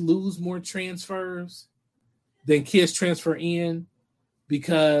always lose more transfers than kids transfer in,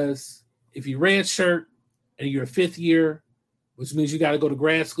 because if you redshirt and you're a fifth year, which means you got to go to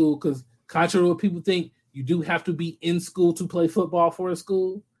grad school, because contrary to what people think, you do have to be in school to play football for a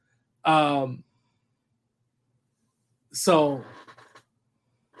school. So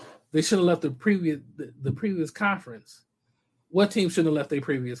they should have left the previous conference. What team should have left their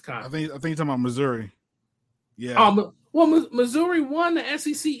previous conference? I think you're talking about Missouri. Yeah. Well, Missouri won the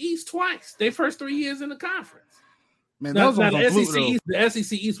SEC East twice. Their first 3 years in the conference. Man, Now, that was the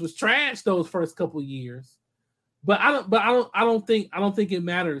SEC East was trash those first couple of years. But I don't think it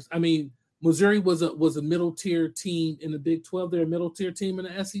matters. I mean, Missouri was a middle tier team in the Big 12. They're a middle tier team in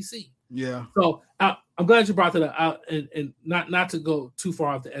the SEC. Yeah. So I'm glad you brought that up. And not to go too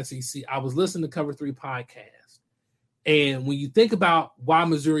far off the SEC. I was listening to Cover 3 podcast, and when you think about why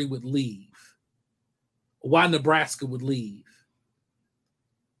Missouri would leave, why Nebraska would leave,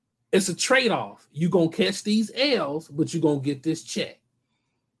 it's a trade-off. You're gonna catch these L's, but you're gonna get this check.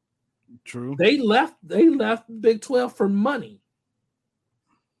 True. They left Big 12 for money.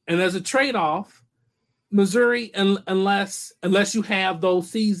 And as a trade-off, Missouri, unless you have those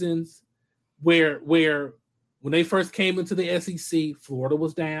seasons where when they first came into the SEC, Florida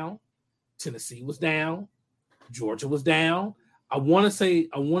was down, Tennessee was down, Georgia was down. I want to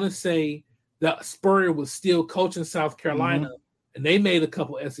say that Spurrier was still coaching South Carolina, and they made a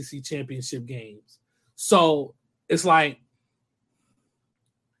couple SEC championship games. So it's like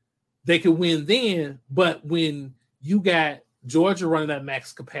they could win then, but when you got Georgia running at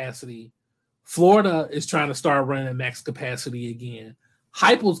max capacity, Florida is trying to start running at max capacity again.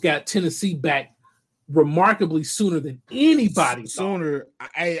 Heupel's got Tennessee back remarkably sooner than anybody sooner.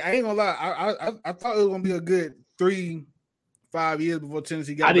 I ain't gonna lie. I thought it was gonna be a good 3-5 years before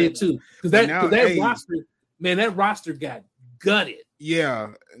Tennessee got. I did too, because that roster got gutted.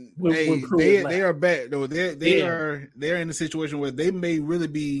 Yeah, when they are back though. They're in a situation where they may really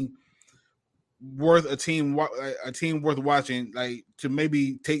be worth a team worth watching, like to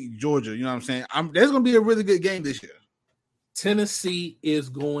maybe take Georgia. You know what I'm saying? There's gonna be a really good game this year. Tennessee is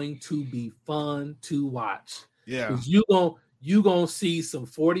going to be fun to watch. Yeah, you gonna see some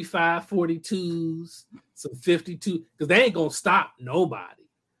 45-42s, some 52, because they ain't gonna stop nobody.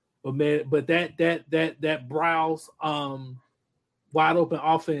 But man, that Browse wide open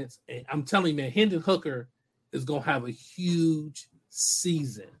offense, and I'm telling you, man, Hendon Hooker is gonna have a huge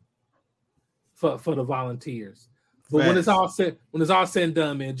season for the Volunteers. But when it's all said and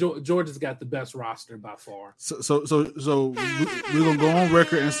done, man, Georgia's got the best roster by far. So we're gonna go on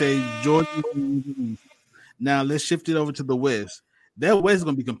record and say Georgia. Now let's shift it over to the West. That West is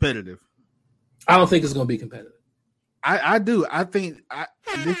gonna be competitive. I don't think it's gonna be competitive. I do. I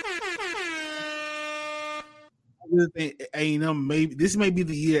really think A&M this may be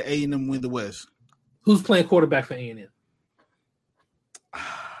the year A&M win the West. Who's playing quarterback for A&M?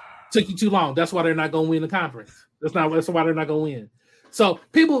 Took you too long. That's why they're not going to win the conference. That's why they're not going to win. So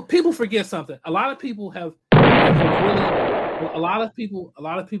people forget something. A lot of people have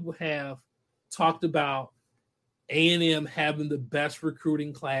talked about A&M having the best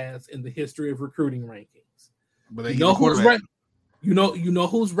recruiting class in the history of recruiting rankings. But they you know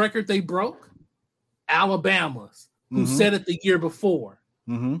whose record they broke? Alabama's, who said it the year before.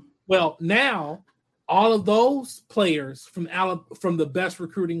 Mm-hmm. Well, now all of those players from the best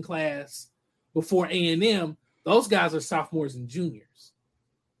recruiting class before A&M, those guys are sophomores and juniors.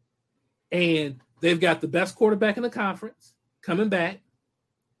 And they've got the best quarterback in the conference coming back.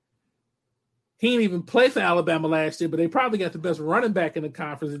 He didn't even play for Alabama last year, but they probably got the best running back in the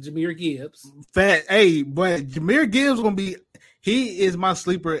conference in Jahmyr Gibbs. But Jahmyr Gibbs he is my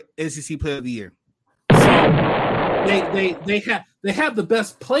sleeper SEC player of the year. So they have the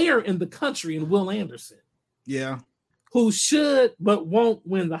best player in the country in Will Anderson. Yeah. Who should but won't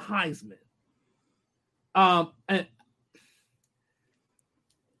win the Heisman. And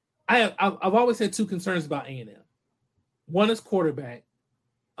I've always had two concerns about A&M. One is quarterback.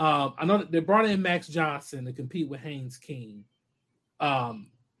 I know that they brought in Max Johnson to compete with Haynes King,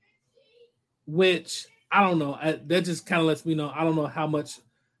 which I don't know. That just kind of lets me know I don't know how much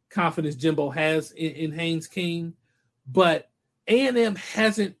confidence Jimbo has in Haynes King, but A&M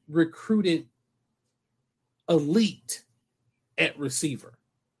hasn't recruited elite at receiver.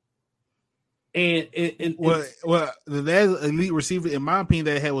 And the last elite receiver, in my opinion,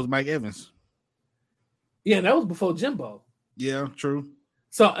 they had was Mike Evans. Yeah, that was before Jimbo. Yeah, true.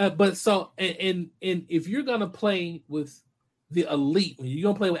 So, and if you're gonna play with the elite, when you're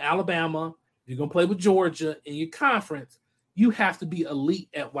gonna play with Alabama, you're gonna play with Georgia in your conference, you have to be elite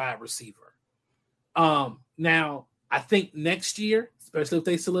at wide receiver. Now, I think next year, especially if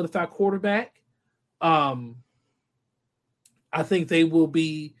they solidify quarterback, I think they will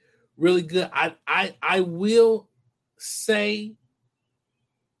be really good. I will say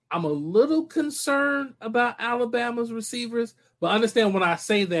I'm a little concerned about Alabama's receivers, but understand when I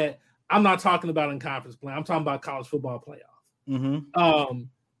say that, I'm not talking about in conference play. I'm talking about college football playoff. Mm-hmm.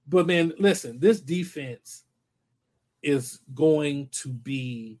 But man, listen, this defense is going to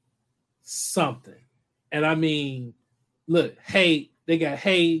be something. And I mean, look, they got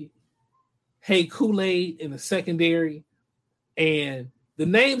Kool-Aid in the secondary, and the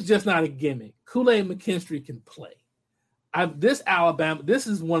name's just not a gimmick. Kool-Aid McKinstry can play. This Alabama, this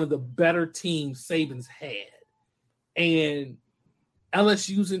is one of the better teams Saban's had. And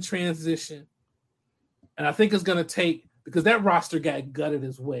LSU's in transition. And I think it's going to take, because that roster got gutted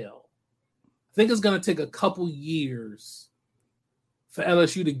as well, I think it's going to take a couple years for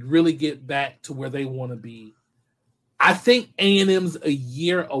LSU to really get back to where they want to be. I think A&M's a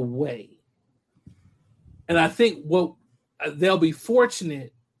year away. And I think they'll be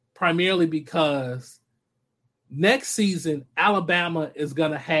fortunate primarily because next season, Alabama is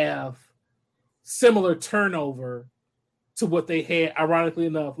going to have similar turnover to what they had, ironically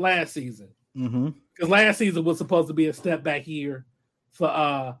enough, last season. Mm-hmm. Because last season was supposed to be a step back year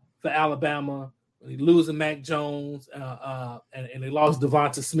for Alabama. Losing Mac Jones, and they lost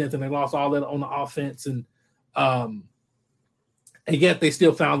Devonta Smith, and they lost all that on the offense, and yet they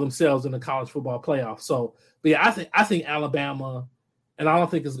still found themselves in the college football playoff. So, but yeah, I think Alabama, and I don't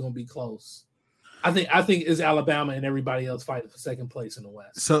think it's going to be close. I think it's Alabama and everybody else fighting for second place in the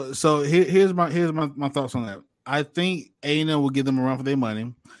West. So here's my thoughts on that. I think A&M will give them a run for their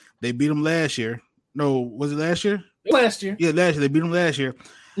money. They beat them last year. No, was it last year? Last year. Yeah, last year. They beat them last year.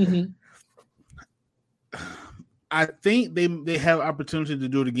 Mm-hmm. I think they have opportunity to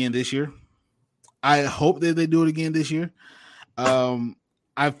do it again this year. I hope that they do it again this year.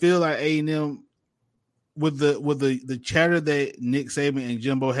 I feel like A&M with the chatter that Nick Saban and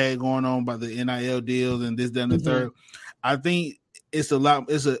Jimbo had going on by the NIL deals and this, that, and the third. I think it's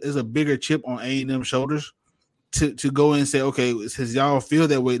a bigger chip on A&M shoulders to go and say, okay, since y'all feel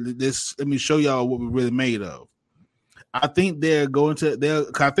that way, let me show y'all what we're really made of. I think I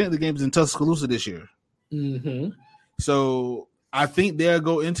think the game is in Tuscaloosa this year. Mm-hmm. So I think they'll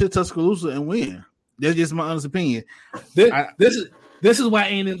go into Tuscaloosa and win. That's just my honest opinion. This is why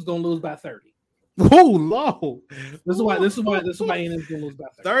A&M's gonna lose by 30. Oh, low. This is why A&M's gonna lose by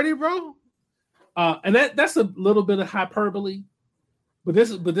 30, bro. And that's a little bit of hyperbole, but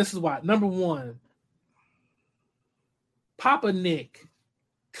this is why. Number one, Papa Nick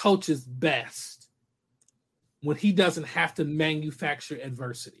coaches best when he doesn't have to manufacture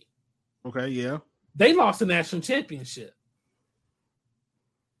adversity. Okay, yeah. They lost the national championship.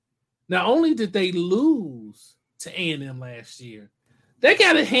 Not only did they lose to A&M last year, they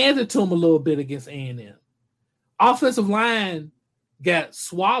got it handed to them a little bit against A&M. Offensive line got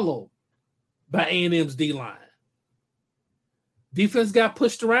swallowed by A&M's D-line. Defense got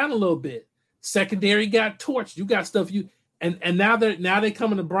pushed around a little bit. Secondary got torched. You got stuff and now they're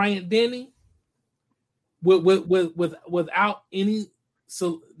coming to Bryant Denny without any,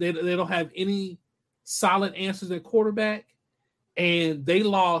 so they don't have any solid answers at quarterback, and they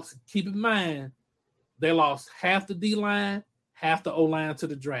lost. Keep in mind, they lost half the D line, half the O line to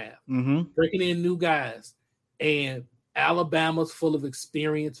the draft, breaking in new guys, and Alabama's full of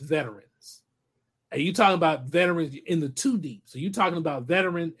experienced veterans. And you talking about veterans in the two deep, so you're talking about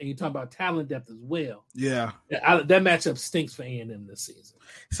veteran, and you're talking about talent depth as well. Yeah, that matchup stinks for A&M this season.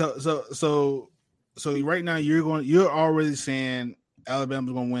 So right now you're already saying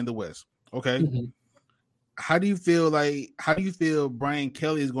Alabama's going to win the West. Okay. Mm-hmm. How do you feel Brian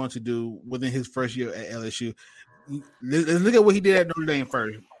Kelly is going to do within his first year at LSU? Let's look at what he did at Notre Dame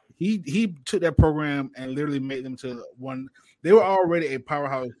first. He took that program and literally made them to one. They were already a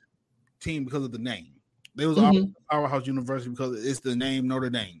powerhouse team because of the name. They was already a powerhouse university because it's the name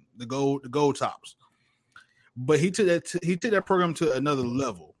Notre Dame, the gold tops. But he took that program to another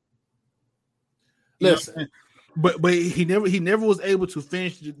level. Listen, but he never was able to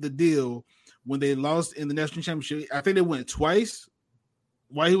finish the deal when they lost in the national championship. I think they went twice.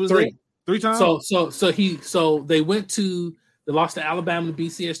 Why he was three times? So they lost to Alabama in the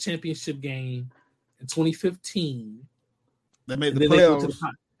BCS championship game, in 2015. They made the playoffs.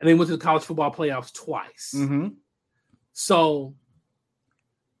 And they went to the college football playoffs twice. Mm-hmm. So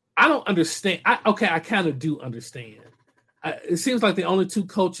I don't understand. I kind of do understand. It seems like the only two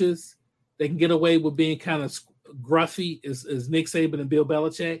coaches that can get away with being kind of gruffy is Nick Saban and Bill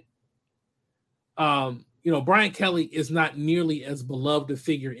Belichick. Brian Kelly is not nearly as beloved a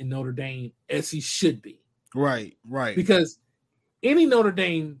figure in Notre Dame as he should be. Right. Because any Notre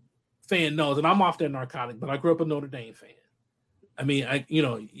Dame fan knows, and I'm off that narcotic, but I grew up a Notre Dame fan. I mean,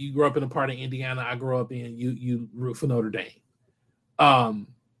 you grew up in a part of Indiana I grew up in. You root for Notre Dame.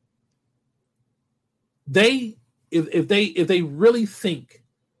 If they really think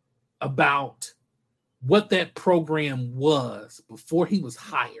about what that program was before he was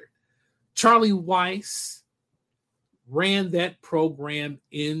hired, Charlie Weiss ran that program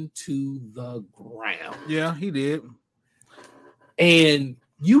into the ground. Yeah, he did. And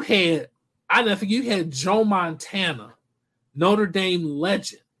you had Joe Montana, Notre Dame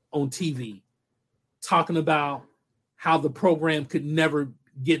legend, on TV talking about how the program could never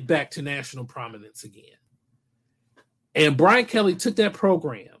get back to national prominence again. And Brian Kelly took that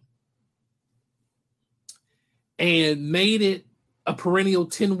program and made it a perennial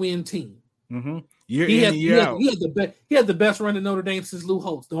 10-win team. Mm-hmm. He had the best run in Notre Dame since Lou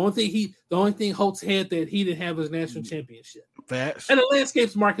Holtz. The only thing Holtz had that he didn't have was national championship. Facts. And the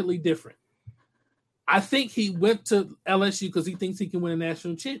landscape's markedly different. I think he went to LSU because he thinks he can win a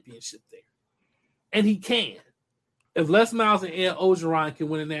national championship there. And he can. If Les Miles and Ed Ogeron can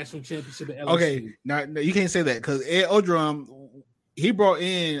win a national championship at LSU. Okay, now you can't say that because Ed Ogeron, he brought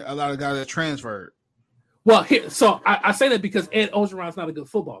in a lot of guys that transferred. Well, I say that because Ed Ogeron's not a good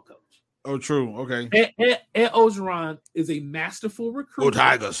football coach. Oh, true. Okay. Ed Ogeron is a masterful recruiter. Go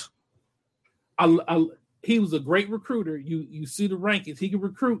Tigers. He was a great recruiter. You see the rankings. He could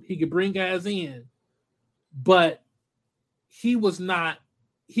recruit. He could bring guys in. But he relied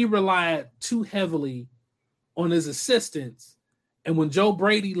too heavily on his assistants. And when Joe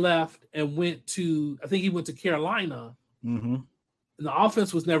Brady left and went to Carolina, mm-hmm. and the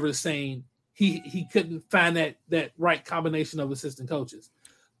offense was never the same, he couldn't find that right combination of assistant coaches.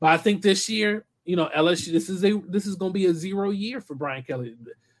 But I think this year, LSU, this is going to be a 0 year for Brian Kelly.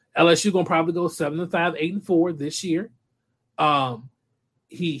 LSU going to probably go 7-5, 8-4 this year.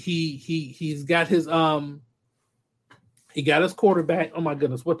 He's got his quarterback. Oh my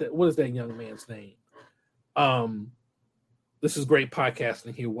goodness, what is that young man's name? This is great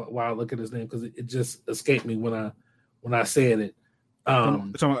podcasting here while I look at his name because it just escaped me when I said it.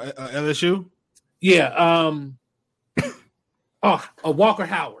 LSU? Yeah. Walker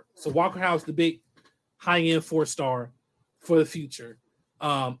Howard. So Walker Howard's the big high-end 4-star for the future.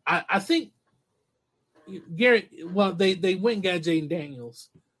 I think Garrett, well, they went and got Jaden Daniels.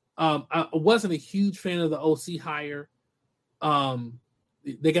 I wasn't a huge fan of the OC hire.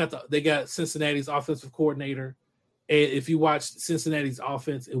 They got Cincinnati's offensive coordinator. And if you watched Cincinnati's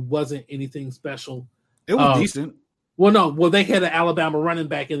offense, it wasn't anything special. It was decent. Well, they had an Alabama running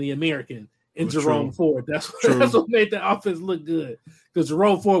back in the American in Jerome Ford. That's what made the offense look good. Because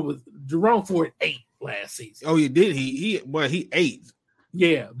Jerome Ford ate last season. Oh, he did. He ate.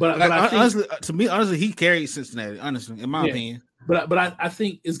 Yeah, but I think, honestly, he carried Cincinnati. Honestly, in my opinion. But I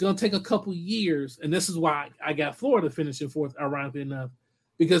think it's going to take a couple years, and this is why I got Florida finishing fourth, ironically enough,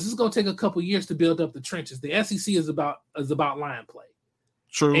 because it's going to take a couple years to build up the trenches. The SEC is about line play.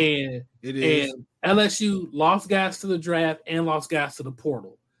 True, and it is. And LSU lost guys to the draft and lost guys to the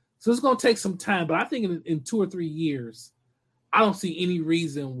portal, so it's going to take some time. But I think in 2 or 3 years, I don't see any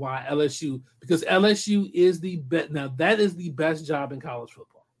reason why LSU, because LSU is the best. Now that is the best job in college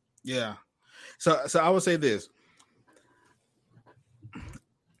football. Yeah. So I would say this.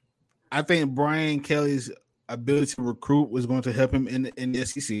 I think Brian Kelly's ability to recruit was going to help him in the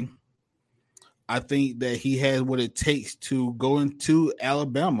SEC. I think that he has what it takes to go into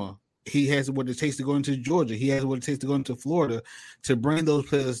Alabama. He has what it takes to go into Georgia. He has what it takes to go into Florida to bring those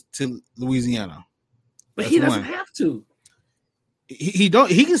players to Louisiana. But he doesn't have to. He don't.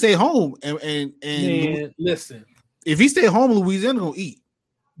 He can stay home and Man, listen. If he stay home, Louisiana gonna eat.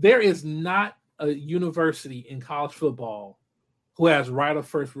 There is not a university in college football who has right of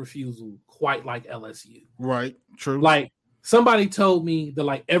first refusal quite like LSU. Right. True. Like somebody told me that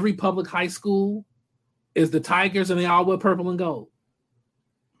like every public high school is the Tigers and they all wear purple and gold.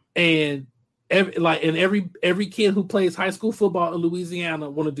 And every kid who plays high school football in Louisiana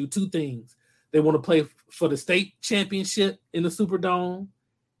want to do two things. They want to play for the state championship in the Superdome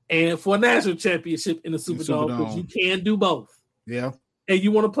and for a national championship in the Superdome, because you can do both. Yeah. And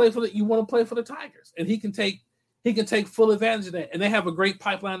you want to play for the Tigers. And he can take full advantage of that. And they have a great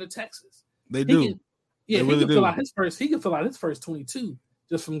pipeline to Texas. They do. Yeah, They he really can fill do. out his first. He can fill out his first 22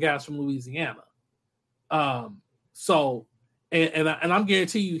 just from guys from Louisiana. So, and I'm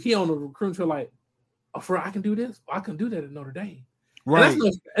guarantee you, he on the recruiting trail like, oh, I can do this. I can do that at Notre Dame. Right.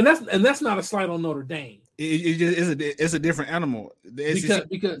 And that's not a slight on Notre Dame. It's a different animal. Because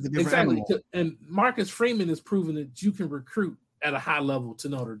exactly. Animal. And Marcus Freeman has proven that you can recruit at a high level to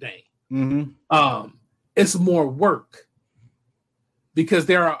Notre Dame. Mm-hmm. It's more work because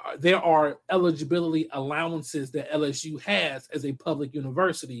there are eligibility allowances that LSU has as a public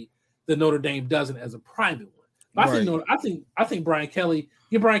university that Notre Dame doesn't as a private one. But I think Brian Kelly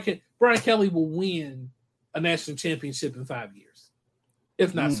will win a national championship in 5 years,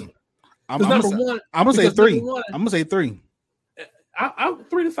 if not sooner. I'm gonna say 3. I'm gonna say 3. I'm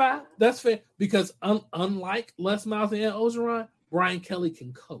 3 to 5. That's fair because unlike Les Miles and Ed Ogeron, Brian Kelly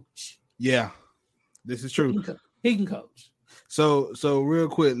can coach. Yeah, this is true. He can coach. So real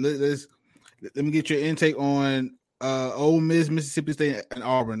quick, let me get your intake on Ole Miss, Mississippi State, and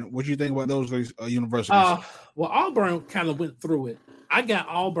Auburn. What do you think about those universities? Well, Auburn kind of went through it. I got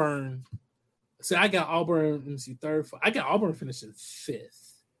Auburn. Let me see, third. I got Auburn finishing 5th.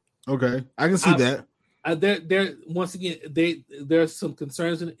 Okay, I can see that. There once again, there's some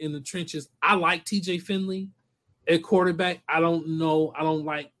concerns in the trenches. I like TJ Finley at quarterback. I don't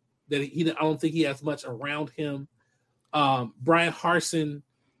like that I don't think he has much around him. Brian Harsin,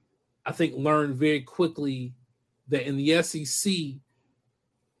 I think, learned very quickly that in the SEC,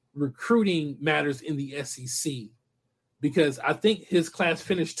 recruiting matters in the SEC because I think his class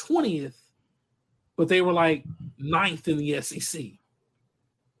finished 20th, but they were like 9th in the SEC.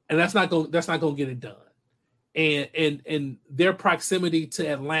 And that's not going to get it done. And their proximity to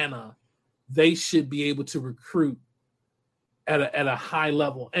Atlanta, they should be able to recruit at a high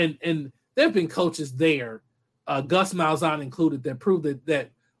level. And there have been coaches there, Gus Malzahn included, that proved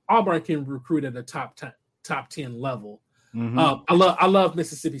that Auburn can recruit at a top 10 level. Mm-hmm. I love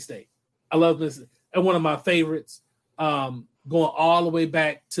Mississippi State. I love Mississippi, and one of my favorites, going all the way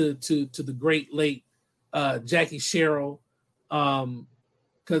back to the great late Jackie Sherrill.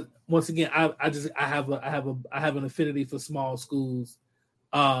 Because once again, I have an affinity for small schools.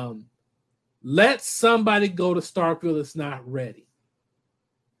 Let somebody go to Starkville that's not ready.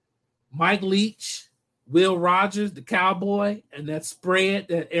 Mike Leach, Will Rogers, the Cowboy, and that spread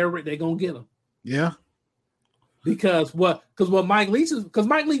that Eric, they're gonna get them. Yeah. Because Mike Leach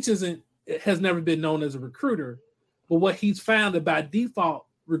has never been known as a recruiter, but what he's found that by default,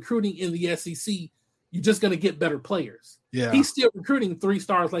 recruiting in the SEC, you're just gonna get better players. Yeah. He's still recruiting 3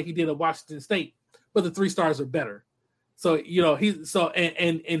 stars like he did at Washington State, but the 3 stars are better. So, he's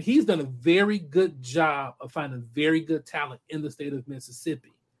done a very good job of finding very good talent in the state of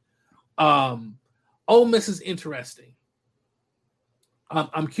Mississippi. Ole Miss is interesting.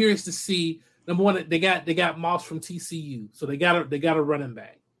 I'm curious to see. Number one, they got Moss from TCU, so they got a running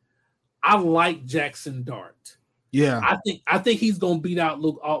back. I like Jackson Dart. Yeah, I think he's gonna beat out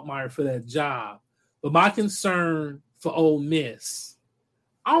Luke Altmaier for that job. But my concern for Ole Miss,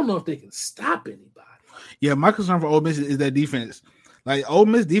 I don't know if they can stop anybody. Yeah, my concern for Ole Miss is that defense. Like Ole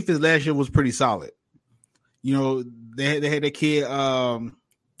Miss defense last year was pretty solid. They had that kid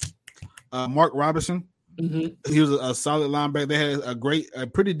Mark Robinson. Mm-hmm. He was a solid linebacker. They had a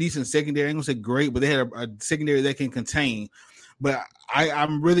pretty decent secondary. I ain't gonna say great, but they had a secondary that can contain. But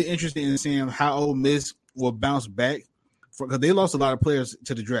I'm really interested in seeing how Ole Miss will bounce back because they lost a lot of players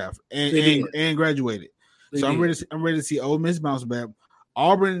to the draft and graduated. I'm ready to see Ole Miss bounce back.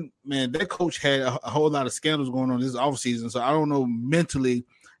 Auburn, man, that coach had a whole lot of scandals going on this offseason, so I don't know mentally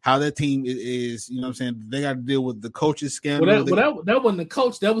how that team is. You know what I'm saying? They got to deal with the coach's scandal. That wasn't the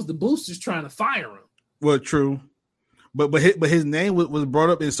coach. That was the boosters trying to fire him. Well, true, but his name was brought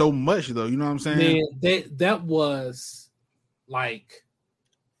up in so much though. You know what I'm saying? Man, that was like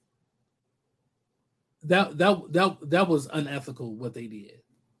that was unethical what they did.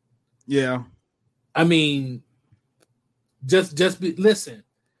 Yeah, I mean, listen.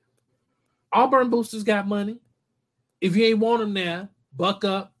 Auburn boosters got money. If you ain't want them now, buck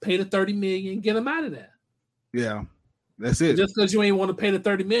up, pay the $30 million, get them out of there. Yeah, that's it. Just because you ain't want to pay the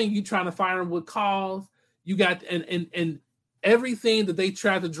 $30 million, you trying to fire them with calls. You got and everything that they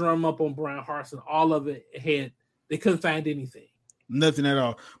tried to drum up on Brian Harsin, all of it they couldn't find anything. Nothing at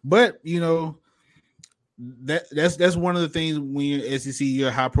all. But that's one of the things when you're SEC, you're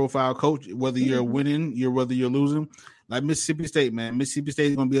a high profile coach, whether you're winning, whether you're losing. Like Mississippi State, man. Mississippi State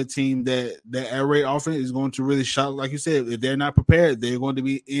is going to be a team that air raid offense is going to really shock. Like you said, if they're not prepared, they're going to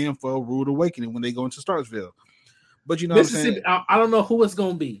be in for a rude awakening when they go into Starksville. But Mississippi, I don't know who it's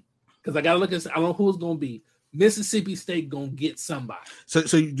going to be because I got to look at. I don't know who it's going to be. Mississippi State gonna get somebody. So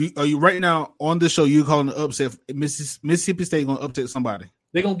are you right now on the show? You calling the upset? Mississippi State gonna upset somebody?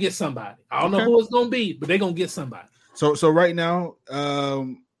 They're gonna get somebody. I don't know who it's gonna be, but they're gonna get somebody. So right now,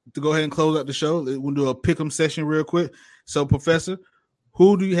 to go ahead and close out the show, we'll do a pick'em session real quick. So, Professor,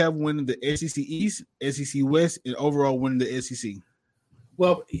 who do you have winning the SEC East, SEC West, and overall winning the SEC?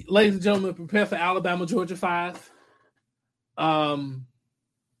 Well, ladies and gentlemen, prepare for Alabama, Georgia 5. I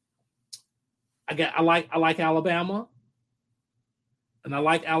like Alabama, and I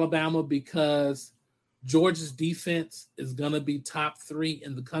like Alabama because Georgia's defense is going to be top 3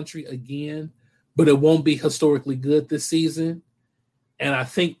 in the country again, but it won't be historically good this season. And I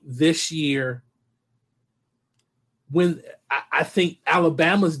think this year, when I think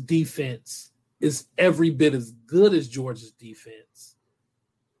Alabama's defense is every bit as good as Georgia's defense,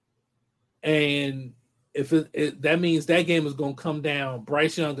 and if that means that game is going to come down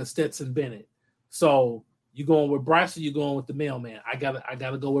Bryce Young and Stetson Bennett. So you going with Bryce or you going with the mailman? I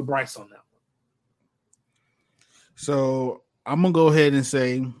gotta go with Bryce on that one. So I'm gonna go ahead and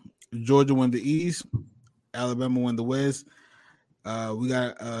say Georgia win the East, Alabama win the West. We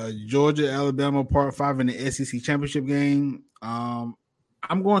got Georgia, Alabama, Part 5 in the SEC championship game. I'm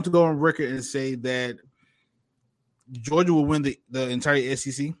going to go on record and say that Georgia will win the entire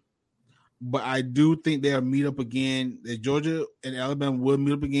SEC. But I do think they'll meet up again. That Georgia and Alabama will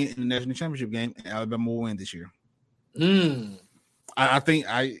meet up again in the national championship game, and Alabama will win this year. I think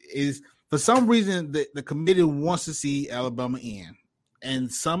for some reason the committee wants to see Alabama in,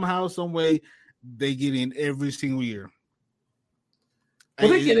 and somehow, some way, they get in every single year. Well,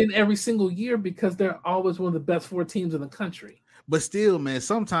 they get in every single year because they're always one of the best 4 teams in the country. But still, man,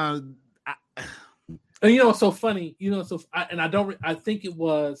 sometimes. And what's so funny? I think it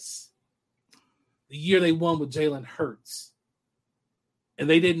was the year they won with Jalen Hurts, and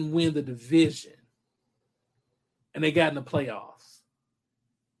they didn't win the division, and they got in the playoffs.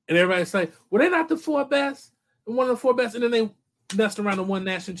 And everybody's like, "Well, they're not the 4 best, one of the 4 best," and then they messed around and won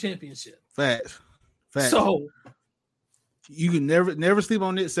national championship. Facts. So you can never sleep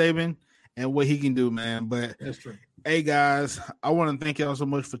on Nick Saban and what he can do, man. But that's true. Hey guys, I want to thank y'all so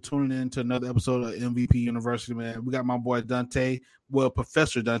much for tuning in to another episode of MVP University, man. We got my boy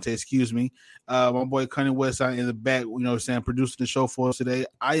Professor Dante, excuse me. My boy Cunning Westside in the back, producing the show for us today.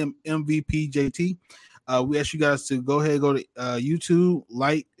 I am MVP JT. We ask you guys to go ahead and go to YouTube,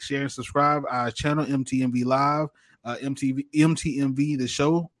 like, share, and subscribe our channel, MTMV Live, MTMV, the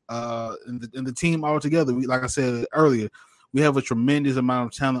show, and the team all together. Like I said earlier, we have a tremendous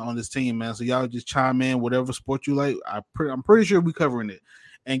amount of talent on this team, man. So y'all just chime in, whatever sport you like. I'm pretty sure we're covering it.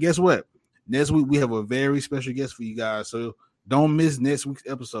 And guess what? Next week, we have a very special guest for you guys. So don't miss next week's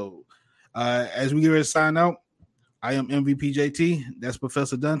episode. As we get ready to sign out, I am MVP JT. That's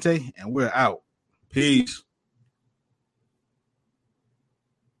Professor Dante, and we're out. Peace.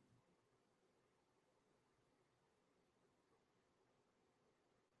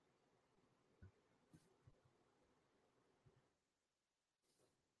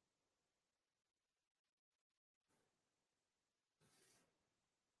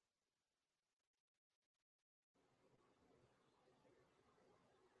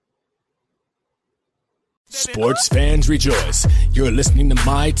 Sports fans rejoice. You're listening to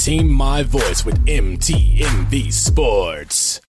My Team, My Voice with MTMV Sports.